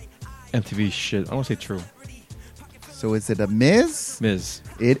MTV shit. I don't want to say true. So is it a Miz? Miz.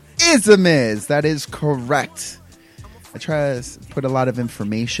 It is a Miz. That is correct. I try to put a lot of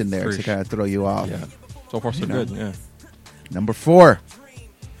information there to Preach. kind of throw you off. Yeah. So far, so You know. good. Yeah. Number 4.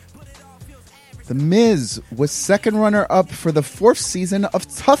 The Miz was second runner-up for the 4th season of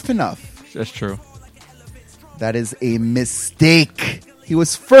Tough Enough. That's true. That is a mistake. He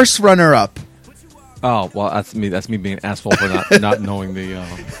was first runner-up. Oh, well, that's me. That's me being an asshole for not knowing the.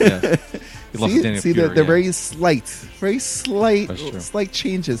 Yeah. He lost to Daniel See Fury, they're yeah. very slight That's true.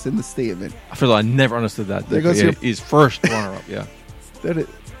 changes in the statement. First of all, I never understood that. There goes Yeah, your- he's first runner-up. Yeah.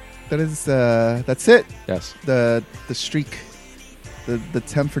 That's it. Yes. The streak, the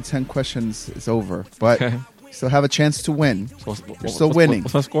 10 for 10 questions is over, but Okay. you still have a chance to win. So You're still winning.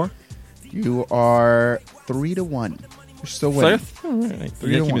 What's my score? You are 3-1. You're still winning. Fifth? All right. You're not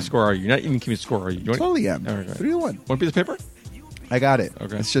 3-1. keeping score, are you? You're not even keeping score, are you? You want- Totally am. All right, right. 3-1. Want a piece of paper? I got it.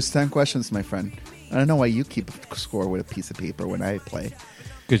 Okay. It's just 10 questions, my friend. I don't know why you keep a score with a piece of paper when I play.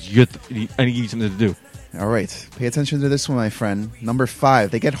 Because I need to give you something to do. All right. Pay attention to this one, my friend. Number 5.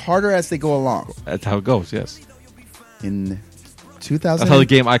 They get harder as they go along. That's how it goes, yes. In 2000. That's how the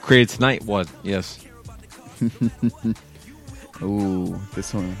game I created tonight was, yes. Ooh,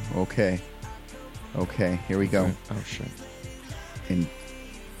 this one. Okay. Okay, here we go. Oh, shit. In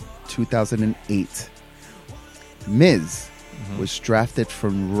 2008, Miz was drafted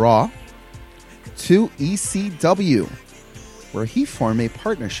from Raw to ECW, where he formed a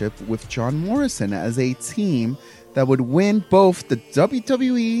partnership with John Morrison as a team that would win both the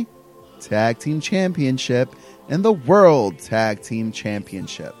WWE Tag Team Championship and the World Tag Team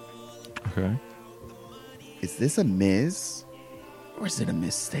Championship. Okay. Is this a Miz or is it a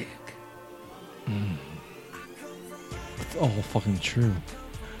mistake? It's all fucking true.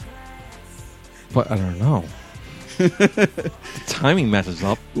 But I don't know. The timing messes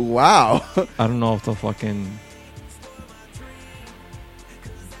up. Wow. I don't know if the fucking...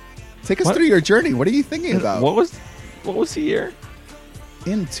 Take us What? through your journey. What are you thinking about? What was the year?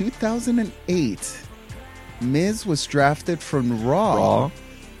 In 2008, Miz was drafted from Raw,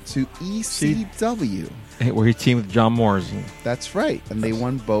 to ECW. Where he teamed with John Morrison. That's right. And they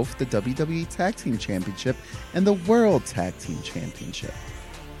won both the WWE Tag Team Championship and the World Tag Team Championship.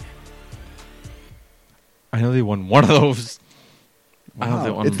 I know they won one of those. I know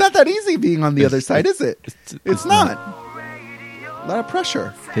they Wow. won. It's not that easy being on the other side, is it? It's It's not. A lot of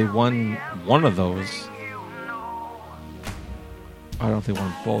pressure. They won one of those. I don't know if they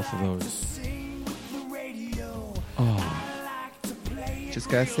won both of those. Oh, Just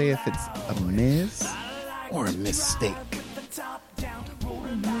gotta say if it's a miss or a mistake.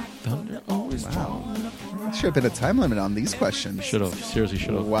 Thunder always Wow. There should have been a time limit on these questions. should have. Seriously,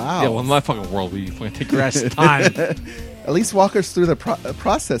 should have. Wow. Yeah, well, in my fucking world, we fucking take your ass time. At least walk us through the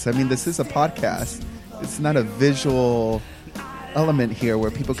process. I mean, this is a podcast. It's not a visual element here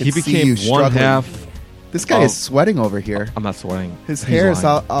where people can He see became you one struggling. half. This guy is sweating over here. I'm not sweating. His He's hair is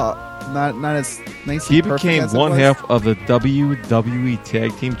lying. not as nice. He and perfect became as it one was. half of the WWE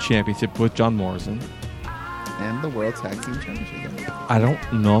Tag Team Championship with John Morrison. and the World Tag Team Championship. I don't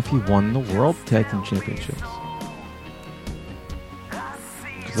know if he won the World Tag Team Championships.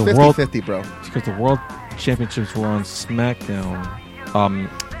 It's The World 50-50, bro. because the World Championships were on SmackDown,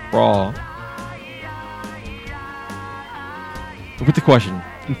 Raw. With the question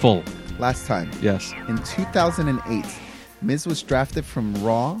in full, Last time. yes. In 2008, Miz was drafted from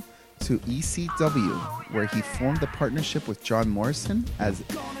Raw to ECW, where he formed a partnership with John Morrison as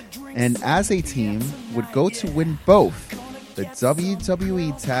a team would go to win both the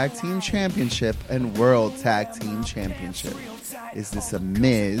WWE Tag Team Championship and World Tag Team Championship. Is this a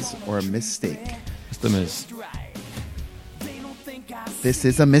Miz or a mistake? It's the Miz. This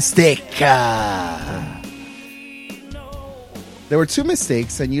is a mistake. There were two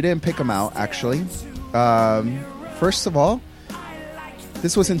mistakes, and you didn't pick them out, actually. First of all,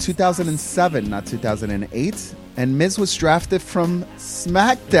 this was in 2007, not 2008, and Miz was drafted from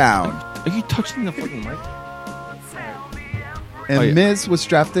SmackDown. Are you touching the fucking mic? And Oh, yeah. Miz was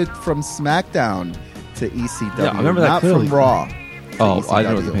drafted from SmackDown to ECW, Yeah, I remember that not clearly. from Raw. Oh, to I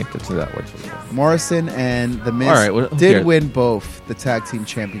didn't ECW. really pay attention to that. Wait, Morrison and The Miz All right, well, who did cares? win both the Tag Team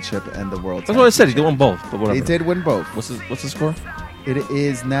Championship and the World that's Tag what I Team said. He did one both, but whatever. They did win both. What's the score? It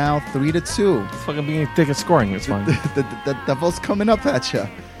is now 3-2. It's fucking being thick at scoring. It's fine. The Devil's coming up at you.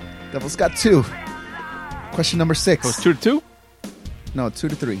 Devil's got 2. Question number 6. So it's 2-2. No,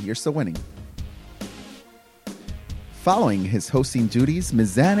 2-3. You're still winning. Following his hosting duties,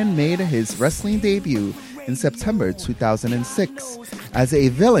 Mizanin made his wrestling debut in September 2006 as a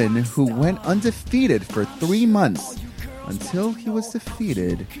villain who went undefeated for 3 months until he was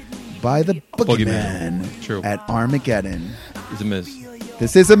defeated by the Boogeyman True. at Armageddon. It's a Miz.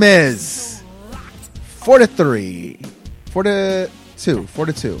 This is a Miz. 4-3. 4-2.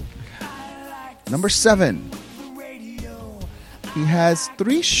 4-2. Number 7. He has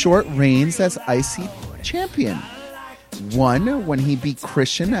 3 short reigns as IC champion. 1 when he beat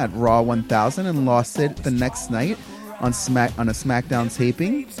Christian at Raw 1000 and lost it the next night on a SmackDown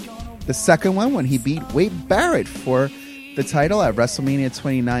taping. The second one when he beat Wade Barrett for the title at WrestleMania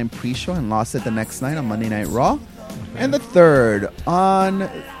 29 pre-show and lost it the next night on Monday Night Raw. And the third on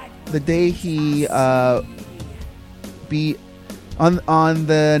the day he beat on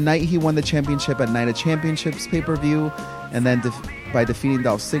the night he won the championship at Night of Championships pay-per-view, and then by defeating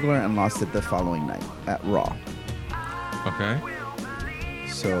Dolph Ziggler and lost it the following night at Raw. Okay.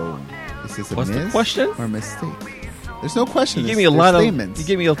 So, is this a What's the miss question? or a mistake? There's no question. You gave There's- me a lot there's of. statements. You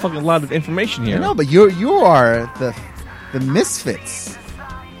gave me a fucking lot of information here. I know, but you are the misfits.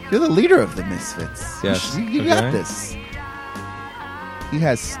 You're the leader of the misfits. Yes, You got okay. this. He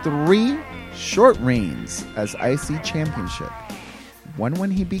has 3 short reigns as IC championship. 1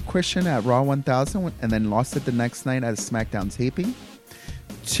 when he beat Christian at Raw 1000 and then lost it the next night at a SmackDown taping.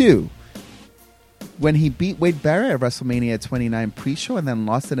 2 when he beat Wade Barrett at WrestleMania 29 pre-show and then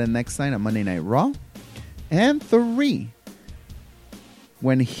lost it the next night on Monday Night Raw. And 3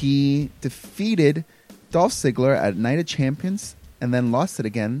 when he defeated Dolph Ziggler at Night of Champions and then lost it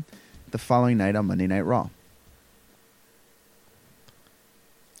again the following night on Monday Night Raw.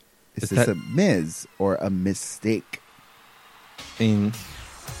 Is this a Miz or a mistake? And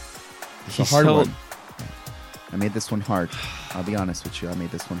It's a hard one. I made this one hard. I'll be honest with you. I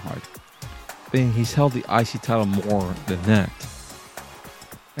made this one hard. He's held the IC title more than that.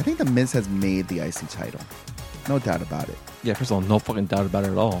 I think The Miz has made the IC title. No doubt about it. Yeah, first of all, no fucking doubt about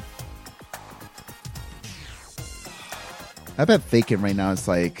it at all. I bet Vacant right now is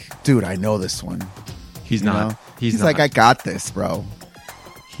like, dude, I know this one. He's You not. know? He's not. like, I got this, bro.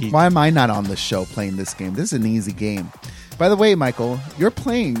 He- Why am I not on the show playing this game? This is an easy game. By the way, Michael, you're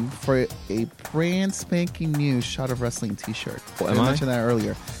playing for a brand spanking new Shot of Wrestling t-shirt. Oh, I am I? mentioned that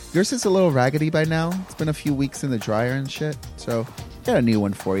earlier. Yours is a little raggedy by now. It's been a few weeks in the dryer and shit. So, got a new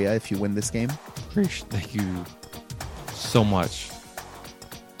one for you if you win this game. Thank you so much.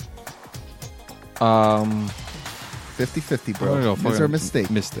 50-50, I'm bro. gonna go Is there a fucking mistake?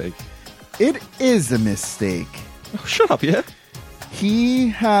 Mistake. It is a mistake. Oh, shut up, yeah? He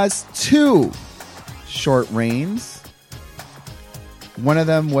has 2 short reigns. One of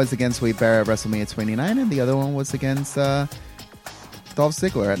them was against Wade Barrett at WrestleMania 29, and the other one was against Dolph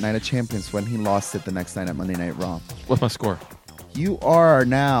Ziggler at Night of Champions when he lost it the next night at Monday Night Raw. What's my score? You are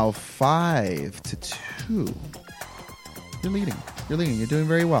now 5-2. You're leading. You're leading. You're doing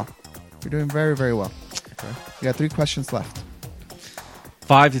very well. You're doing very, very well. Okay. You got 3 questions left.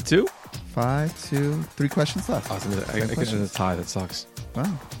 5-2? 5, 2, 3 questions left. I get in a tie. That sucks.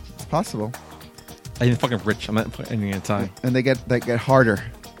 Wow, it's possible. I ain't fucking rich. I'm not ending in a tie. And they get harder.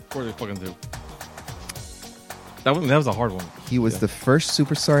 Of course they fucking do. That was a hard one. He was the first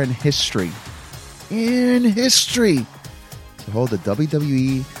superstar in history to hold the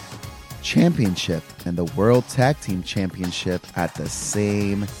WWE Championship and the World Tag Team Championship at the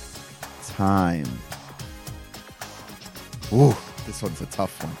same time. Ooh, this one's a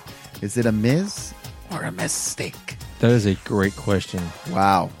tough one. Is it a Miz or a mistake? That is a great question.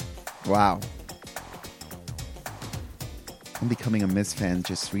 Wow. I'm becoming a Miz fan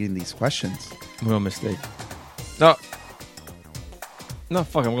just reading these questions. No mistake. No,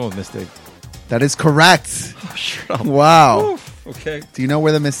 fuck. I'm going with mistake. That is correct. Oh, shut up. Wow. Oof, okay. Do you know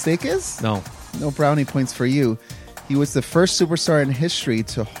where the mistake is? No. No brownie points for you. He was the first superstar in history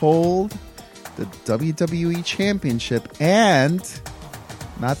to hold the WWE Championship and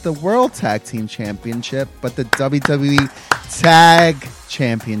not the World Tag Team Championship, but the WWE Tag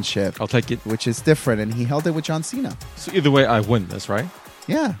Championship. I'll take it. Which is different, and he held it with John Cena. So either way, I win this, right?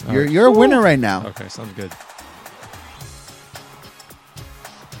 Yeah, All you're a winner right now. Okay, sounds good.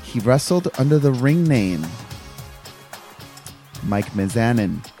 He wrestled under the ring name Mike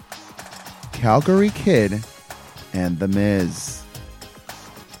Mizanin, Calgary Kid, and The Miz.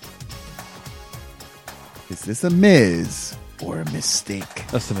 Is this a Miz or a mistake?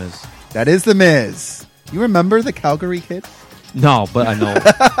 That's the Miz. That is The Miz. You remember the Calgary Kid? No, but I know.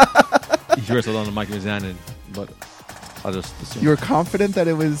 He wrestled on the Mike Mizanin, but I'll just assume. You were confident that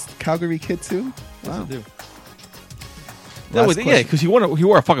it was Calgary Kid too? Yes, Wow. I do. Last Yeah, question. because he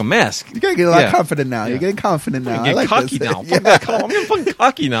wore a fucking mask. You're going to get a lot Yeah. confident now. Yeah. You're getting confident now. I'm I getting like cocky this. now. Yeah. Fuck that. I'm getting fucking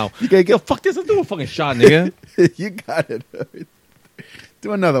cocky now. You gotta get- Yo, fuck this. Let's do a fucking shot, nigga. You got it.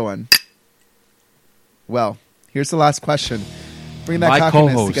 Do another one. Well, here's the last question. Bring that My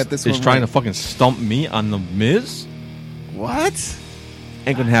cockiness to co-host get this is one trying right. to fucking stump me on the Miz. What?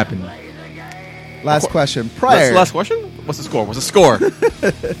 Ain't gonna happen. Last question. That's Prior. the last question? What's the score? What's the score?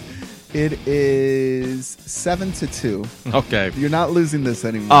 It is 7-2. Okay. You're not losing this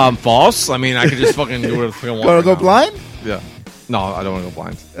anymore. False. I mean, I could just fucking do whatever the fuck I want. Want to go right now. blind? Yeah. No, I don't want to go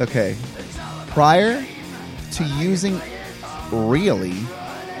blind. Okay. Prior to using really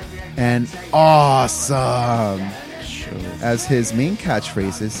and awesome as his main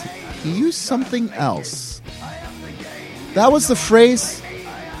catchphrases, he used something else. That was the phrase,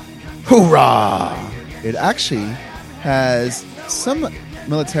 hoorah! It actually has some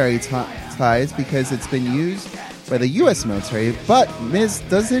military ties because it's been used by the U.S. military, but Miz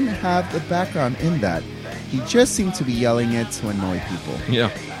doesn't have the background in that. He just seemed to be yelling it to annoy people. Yeah.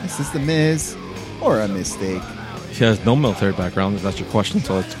 Is this the Miz or a mistake? He has no military background, if that's your question,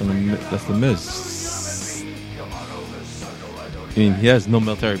 so that's the Miz. I mean, he has no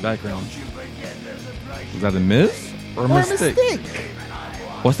military background. Is that a Miz or a mistake?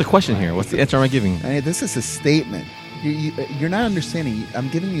 What's the question here? What's the answer am I giving? I mean, this is a statement. You're not understanding. I'm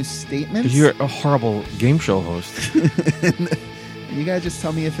giving you statements. You're a horrible game show host. You gotta just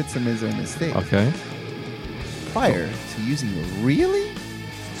tell me if it's a Miz or a mistake. Okay. Prior to using really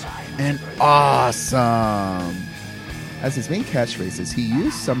and awesome as his main catchphrases, he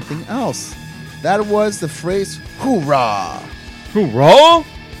used something else. That was the phrase hoorah. Hoorah!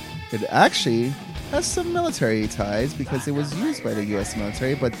 It actually has some military ties because it was used by the U.S.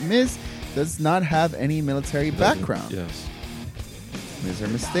 military, but Miz does not have any military background. Yes. Miz or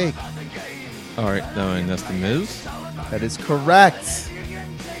mistake? All right, now and that's the Miz. That is correct.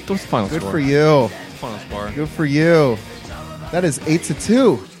 What's the final Good score? for you. Final score. Good for you. That is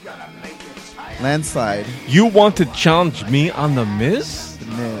 8-2. Landslide. You want to challenge me on the Miz? The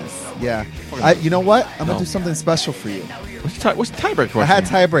Miz. Yeah. You know what? I'm going to do something special for you. What's the tiebreaker question? I had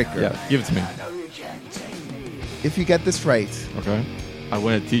tiebreaker. Yeah, give it to me. If you get this right, Okay. I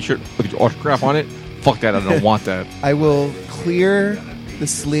win a T-shirt with your autograph on it. Fuck that. I don't want that. I will clear the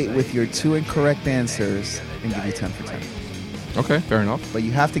slate with your 2 incorrect answers and give you 10 for 10. Okay, fair enough. But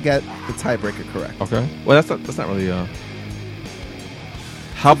you have to get the tiebreaker correct. Okay. Well, that's not really.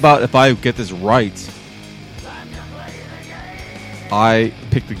 How about if I get this right? I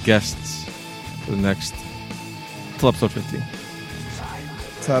pick the guests for the next till episode 50.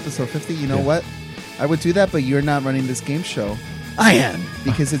 So episode 50, you know Yeah. what? I would do that, but you're not running this game show. I am,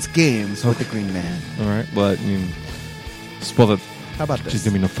 because it's games with the Green Man. All right, but I mean, spoil that. How about this? Just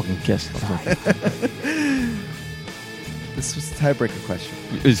give me no fucking guest. This was the tiebreaker question.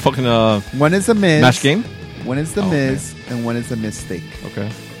 It's fucking One is a Miz. match game. One is the Oh, Miz, and one is a mistake. Okay,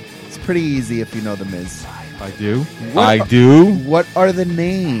 It's pretty easy if you know the Miz. I do. What I are- do. What are the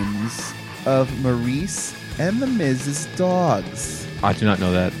names of Maurice and the Miz's dogs? I do not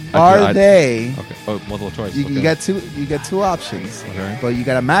know that. Are they? Okay. Oh, multiple choice. You, okay. you got two. You got two options. Okay. But you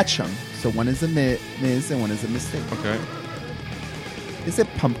got to match them. So one is a Miz and one is a mistake. Okay. Is it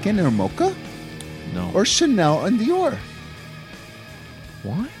Pumpkin or Mocha No. or Chanel and Dior?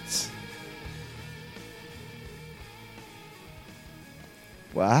 What?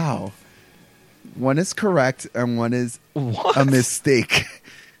 Wow. One is correct and one is What? a mistake.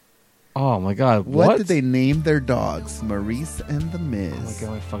 Oh my god. What did they name their dogs? Maurice and the Miz. Oh my god,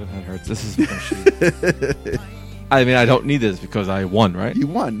 my fucking head hurts. This is bullshit. I mean, I don't need this because I won, right? You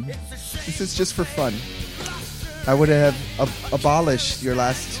won. This is just for fun. I would have abolished your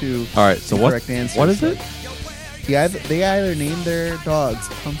last two All right. So what? correct answers. What is it? They either named their dogs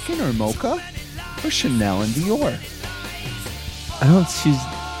Pumpkin or Mocha or Chanel and Dior. I don't see.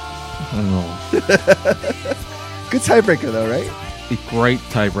 I don't know. Good tiebreaker though, right? A great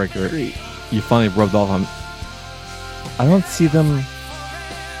tiebreaker. Great. You finally rubbed off on. I don't see them.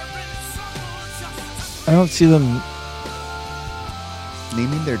 I don't see them.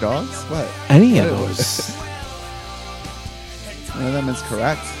 Naming their dogs? What? Any of What- those. One of them is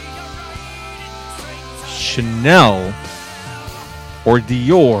correct. Chanel or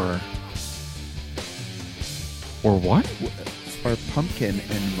Dior or what? Or Pumpkin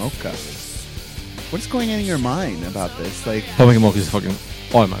and Mocha. What's going on in your mind about this? Like, Pumpkin Mocha is fucking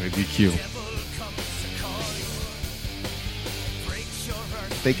automatic DQ.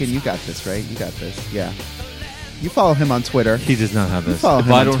 Bacon, you got this, right? You got this. Yeah. You follow him on Twitter. He does not have You this. follow If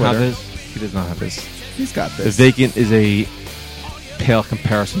him I on don't have Twitter. this, he does not have this. He's got The this. Vacant is a pale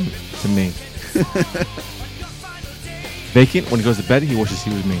comparison to me. Vacant, when he goes to bed, he wishes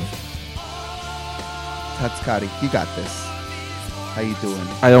he was me. Tatsukari, you got this. How you doing?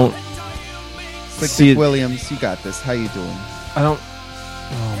 I don't Slick see Dick it. Williams, you got this. How you doing? I don't.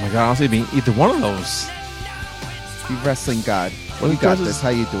 Oh my god! I don't see it being either one of those. You wrestling god, What you got does- this. How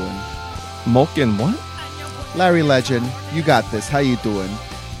you doing? Mocha and what? Larry Legend, you got this. How you doing?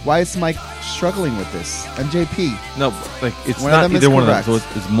 Why is Mike struggling with this? MJP, No, like it's One of not them is either one of correct. them. So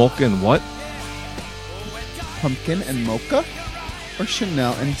it's Mocha and what? Pumpkin and Mocha, or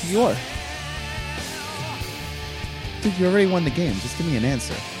Chanel and Dior? Dude, you already won the game. Just give me an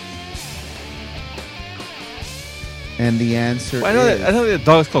answer. And the answer I know is... that. I know that the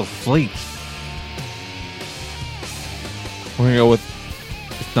dog's called Flake. We're gonna go with.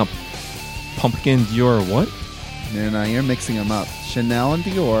 It's not Pumpkin Dior or what? No, you're mixing them up. Chanel and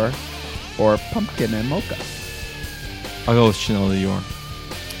Dior, or Pumpkin and Mocha. I'll go with Chanel Dior.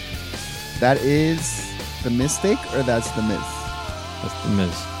 That is the mistake, or that's the Miz? That's the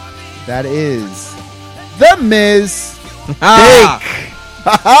Miz. That is the Miz. Ah! Fake.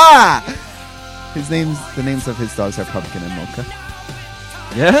 Ha-ha! The names of his dogs are Pumpkin and Mocha.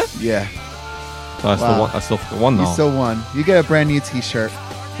 Yeah. Yeah, So I still Wow. won. I still won though. you still won. You get a brand new T-shirt.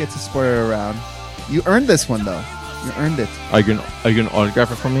 You get to sport it around. You earned this one though. You earned it. Are you gonna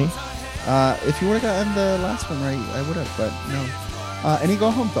autograph it for me? If you would have gotten the last one right, I would have. But no. Any go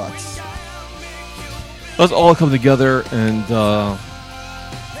home thoughts? Let's all come together and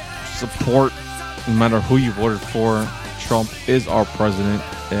support, no matter who you voted for. Trump is our president,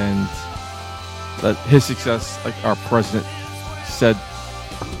 and that his success, like our president said,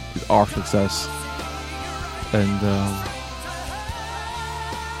 is our success. And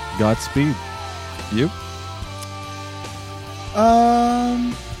Godspeed. You?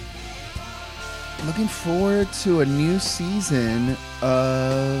 Looking forward to a new season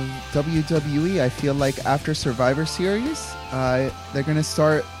of WWE. I feel like after Survivor Series, they're going to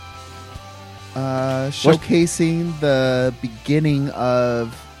start showcasing the beginning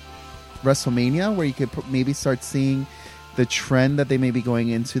of WrestleMania, where you could maybe start seeing the trend that they may be going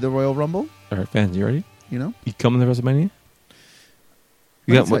into the Royal Rumble. All right, fans, you ready? You know? You coming to WrestleMania? Let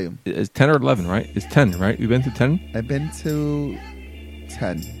me got tell what? you. It's 10 or 11, right? It's 10, right? You've been to 10? I've been to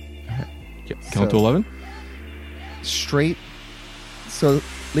 10. Count to So- 11? Straight. So,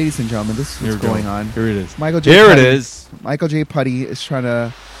 ladies and gentlemen, this is Here what's we go. going on. Here it is. Michael J. Here it Putty- is. Michael J. Putty is trying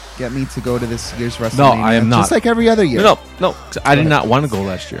to get me to go to this year's WrestleMania. No, I am not. Just like every other year. No, 'cause I did not want to go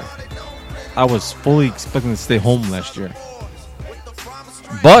last year. I was fully expecting to stay home last year.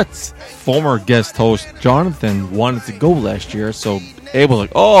 But former guest host Jonathan wanted to go last year, so Abe was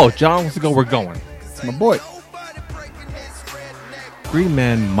like, "Oh, John wants to go. We're going." It's my boy. Green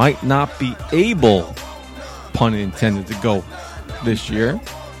Man might not be able, pun intended, to go this year.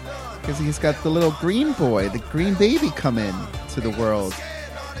 Because he's got the little green boy, the green baby come in to the world.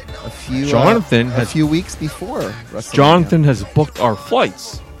 A few weeks before WrestleMania. Jonathan has booked our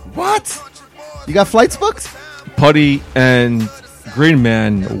flights. What? You got flights booked? Putty and Green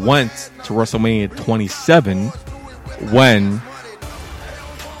Man went to WrestleMania 27 when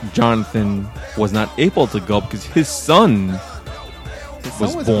Jonathan was not able to go because his son His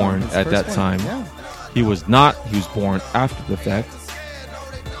was son born his at first that one. time. Yeah. He was not. He was born after the fact.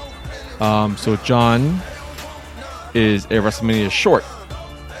 So John is a WrestleMania short.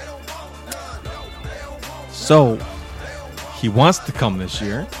 So he wants to come this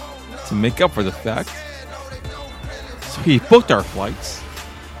year to make up for the fact. So he booked our flights.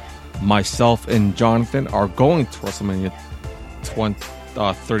 Myself and Jonathan are going to WrestleMania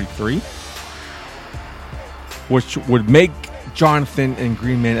 33, which would make Jonathan and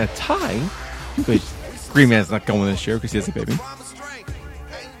Green Man a tie. Because Green Man's not going this year because he has a baby.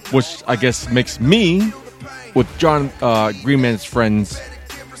 Which I guess makes me, with Green Man's friends,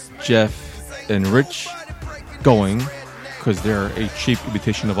 Jeff and Rich, going because they're a cheap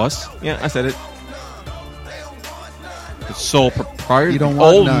imitation of us. Yeah, I said it. The sole proprietor, You don't the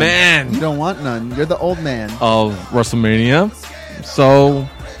want old none. man You don't want none. You're the old man. of WrestleMania. So,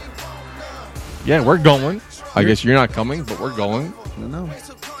 yeah, we're going. I guess you're not coming, but we're going. I don't know.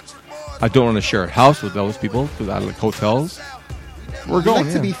 I don't want to share a house with those people because I like hotels. We're You going.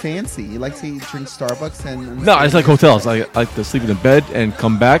 like to be fancy. You like to drink Starbucks and No, I just like hotels. I like to sleep in the bed and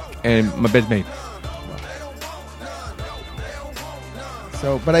come back, and my bed's made.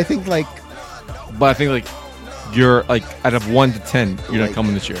 So, but I think like But I think like you're like out of 1 to 10, you're not Like-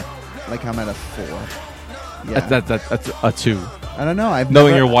 coming this year. I'm at a 4. Yeah. That's a 2. I don't know. I've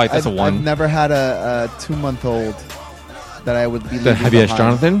Knowing never- your wife, that's a I've 1. I've never had a 2-month-old that I would be Then leaving have you asked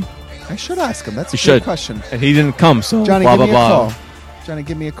behind. Jonathan? I should ask him. That's a You good should. question. And he didn't come, so Johnny, blah give blah me a blah. call. Johnny,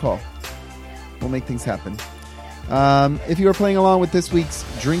 give me a call. We'll make things happen. If you were playing along with this week's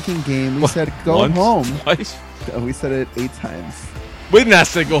drinking game, we said go Once, home. twice. We said it 8 times. We did not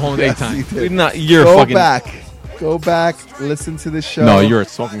say go home Yes, 8 times. you did. We did not. You're Go fucking. back. Go back. Listen to the show. No, you're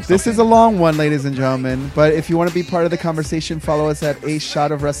smoking. This is a long one, ladies and gentlemen. But if you want to be part of the conversation, follow us at A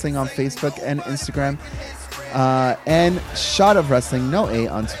Shot of Wrestling on Facebook and Instagram. And Shot of Wrestling, no A,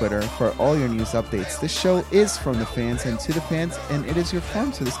 on Twitter for all your news updates. This show is from the fans and to the fans, and it is your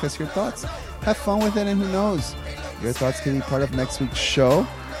forum to discuss your thoughts. Have fun with it, and who knows? Your thoughts can be part of next week's show.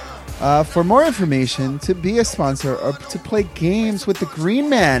 For more information, to be a sponsor, or to play games with the Green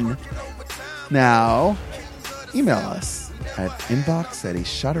Man, now email us at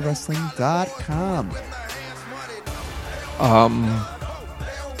inbox@ashotofwrestling.com.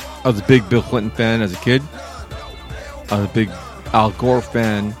 I was a big Bill Clinton fan as a kid. I was a big Al Gore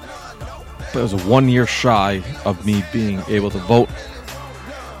fan, but it was 1 year shy of me being able to vote.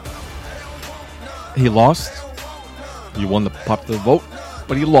 He lost. He won the popular vote,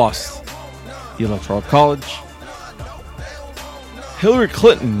 but he lost the Electoral College. Hillary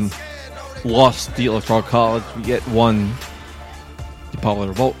Clinton lost the Electoral College, yet won the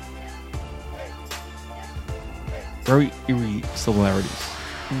popular vote. Very eerie similarities.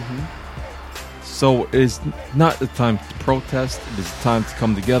 So it is not the time to protest. It is the time to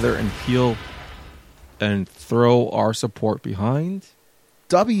come together and heal and throw our support behind.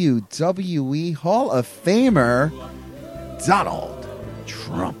 WWE Hall of Famer Donald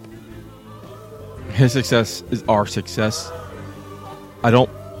Trump. His success is our success. I don't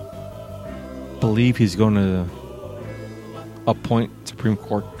believe he's going to appoint Supreme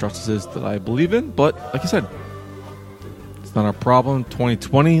Court justices that I believe in, but like I said, it's not our problem.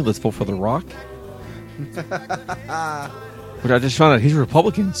 2020, let's vote for The Rock. But I just found out he's a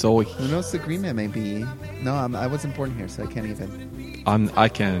Republican, so Who knows the Green Man may be? No, I wasn't born here, so I can't even. I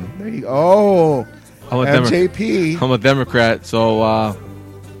can. There you go. Oh, I'm a MJP. I'm a Democrat, so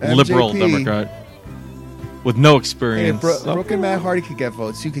liberal MJP. Democrat with no Hey, experience. So Broken Matt Hardy could get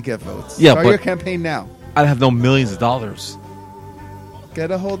votes. You could get votes. Yeah, Start but- your campaign now. I have no millions of dollars.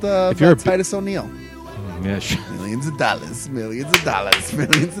 Get a hold of If you're a bi- Titus O'Neil. Yeah, sure. Millions of dollars. Millions of dollars.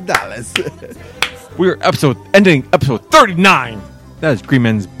 Millions of dollars. We're ending episode 39. That is Green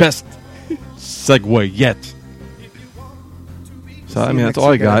Man's best segue yet. So I mean, that's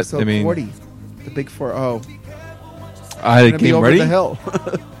all I got. I mean, 40. The big 4-0. I had a Gonna be game over ready. the hill.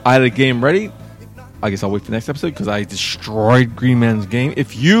 I had a game ready. I guess I'll wait for the next episode because I destroyed Green Man's game.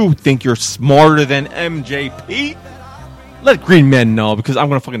 If you think you're smarter than MJP, let Green Man know because I'm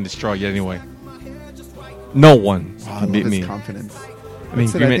gonna fucking destroy you anyway. No one Oh, I can love beat his me. confidence. I mean,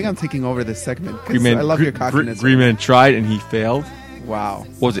 That's it. Green I think Man, I'm taking over this segment. 'cause Green Man, I love Gre- your confidence. Green Man tried and he failed. Wow.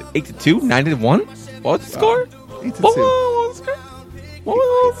 What was it? 8-2, 9-1. What was the score? 8-2. What was the score? What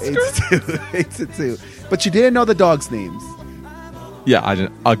was the score? 8-2. 8-2. But you didn't know the dogs' names. Yeah, I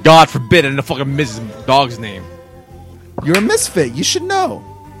didn't. God forbid I didn't fucking miss his dog's name. You're a misfit. You should know.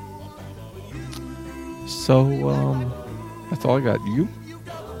 So, that's all I got. You?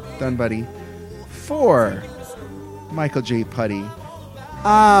 Done, buddy. For Michael J. Putty,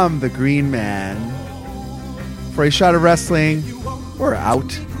 I'm the Green Man. For a shot of wrestling, we're out.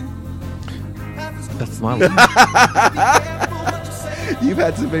 That's my line. You've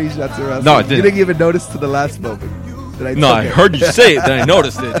had so many shots of wrestling. No, I didn't. You didn't even notice to the last moment. That No, took I it. heard you say it, then I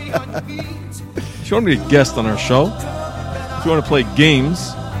noticed it. If you want to be a guest on our show, if you want to play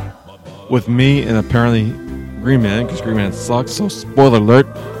games with me and apparently Green Man, because Green Man sucks, so spoiler alert,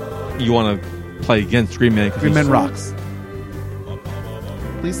 you want to play against Green Man. Green Man rocks.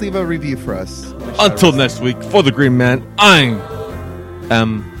 Please leave a review for us. Until next week, for the Green Man, I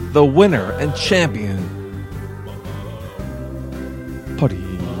am the winner and champion. Putty.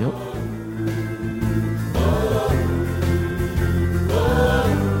 Yep.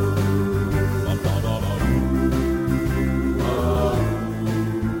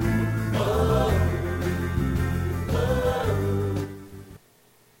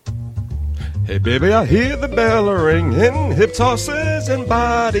 Hey baby, I hear the bell ringing, hip tosses and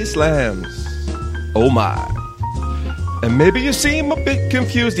body slams. Oh my. And maybe you seem a bit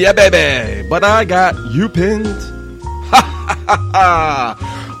confused, yeah baby, but I got you pinned. Ha ha ha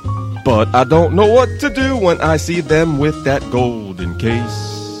ha. But I don't know what to do when I see them with that golden case.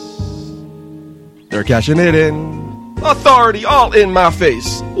 They're cashing it in. Authority all in my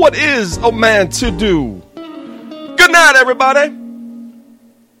face. What is a man to do? Good night, everybody.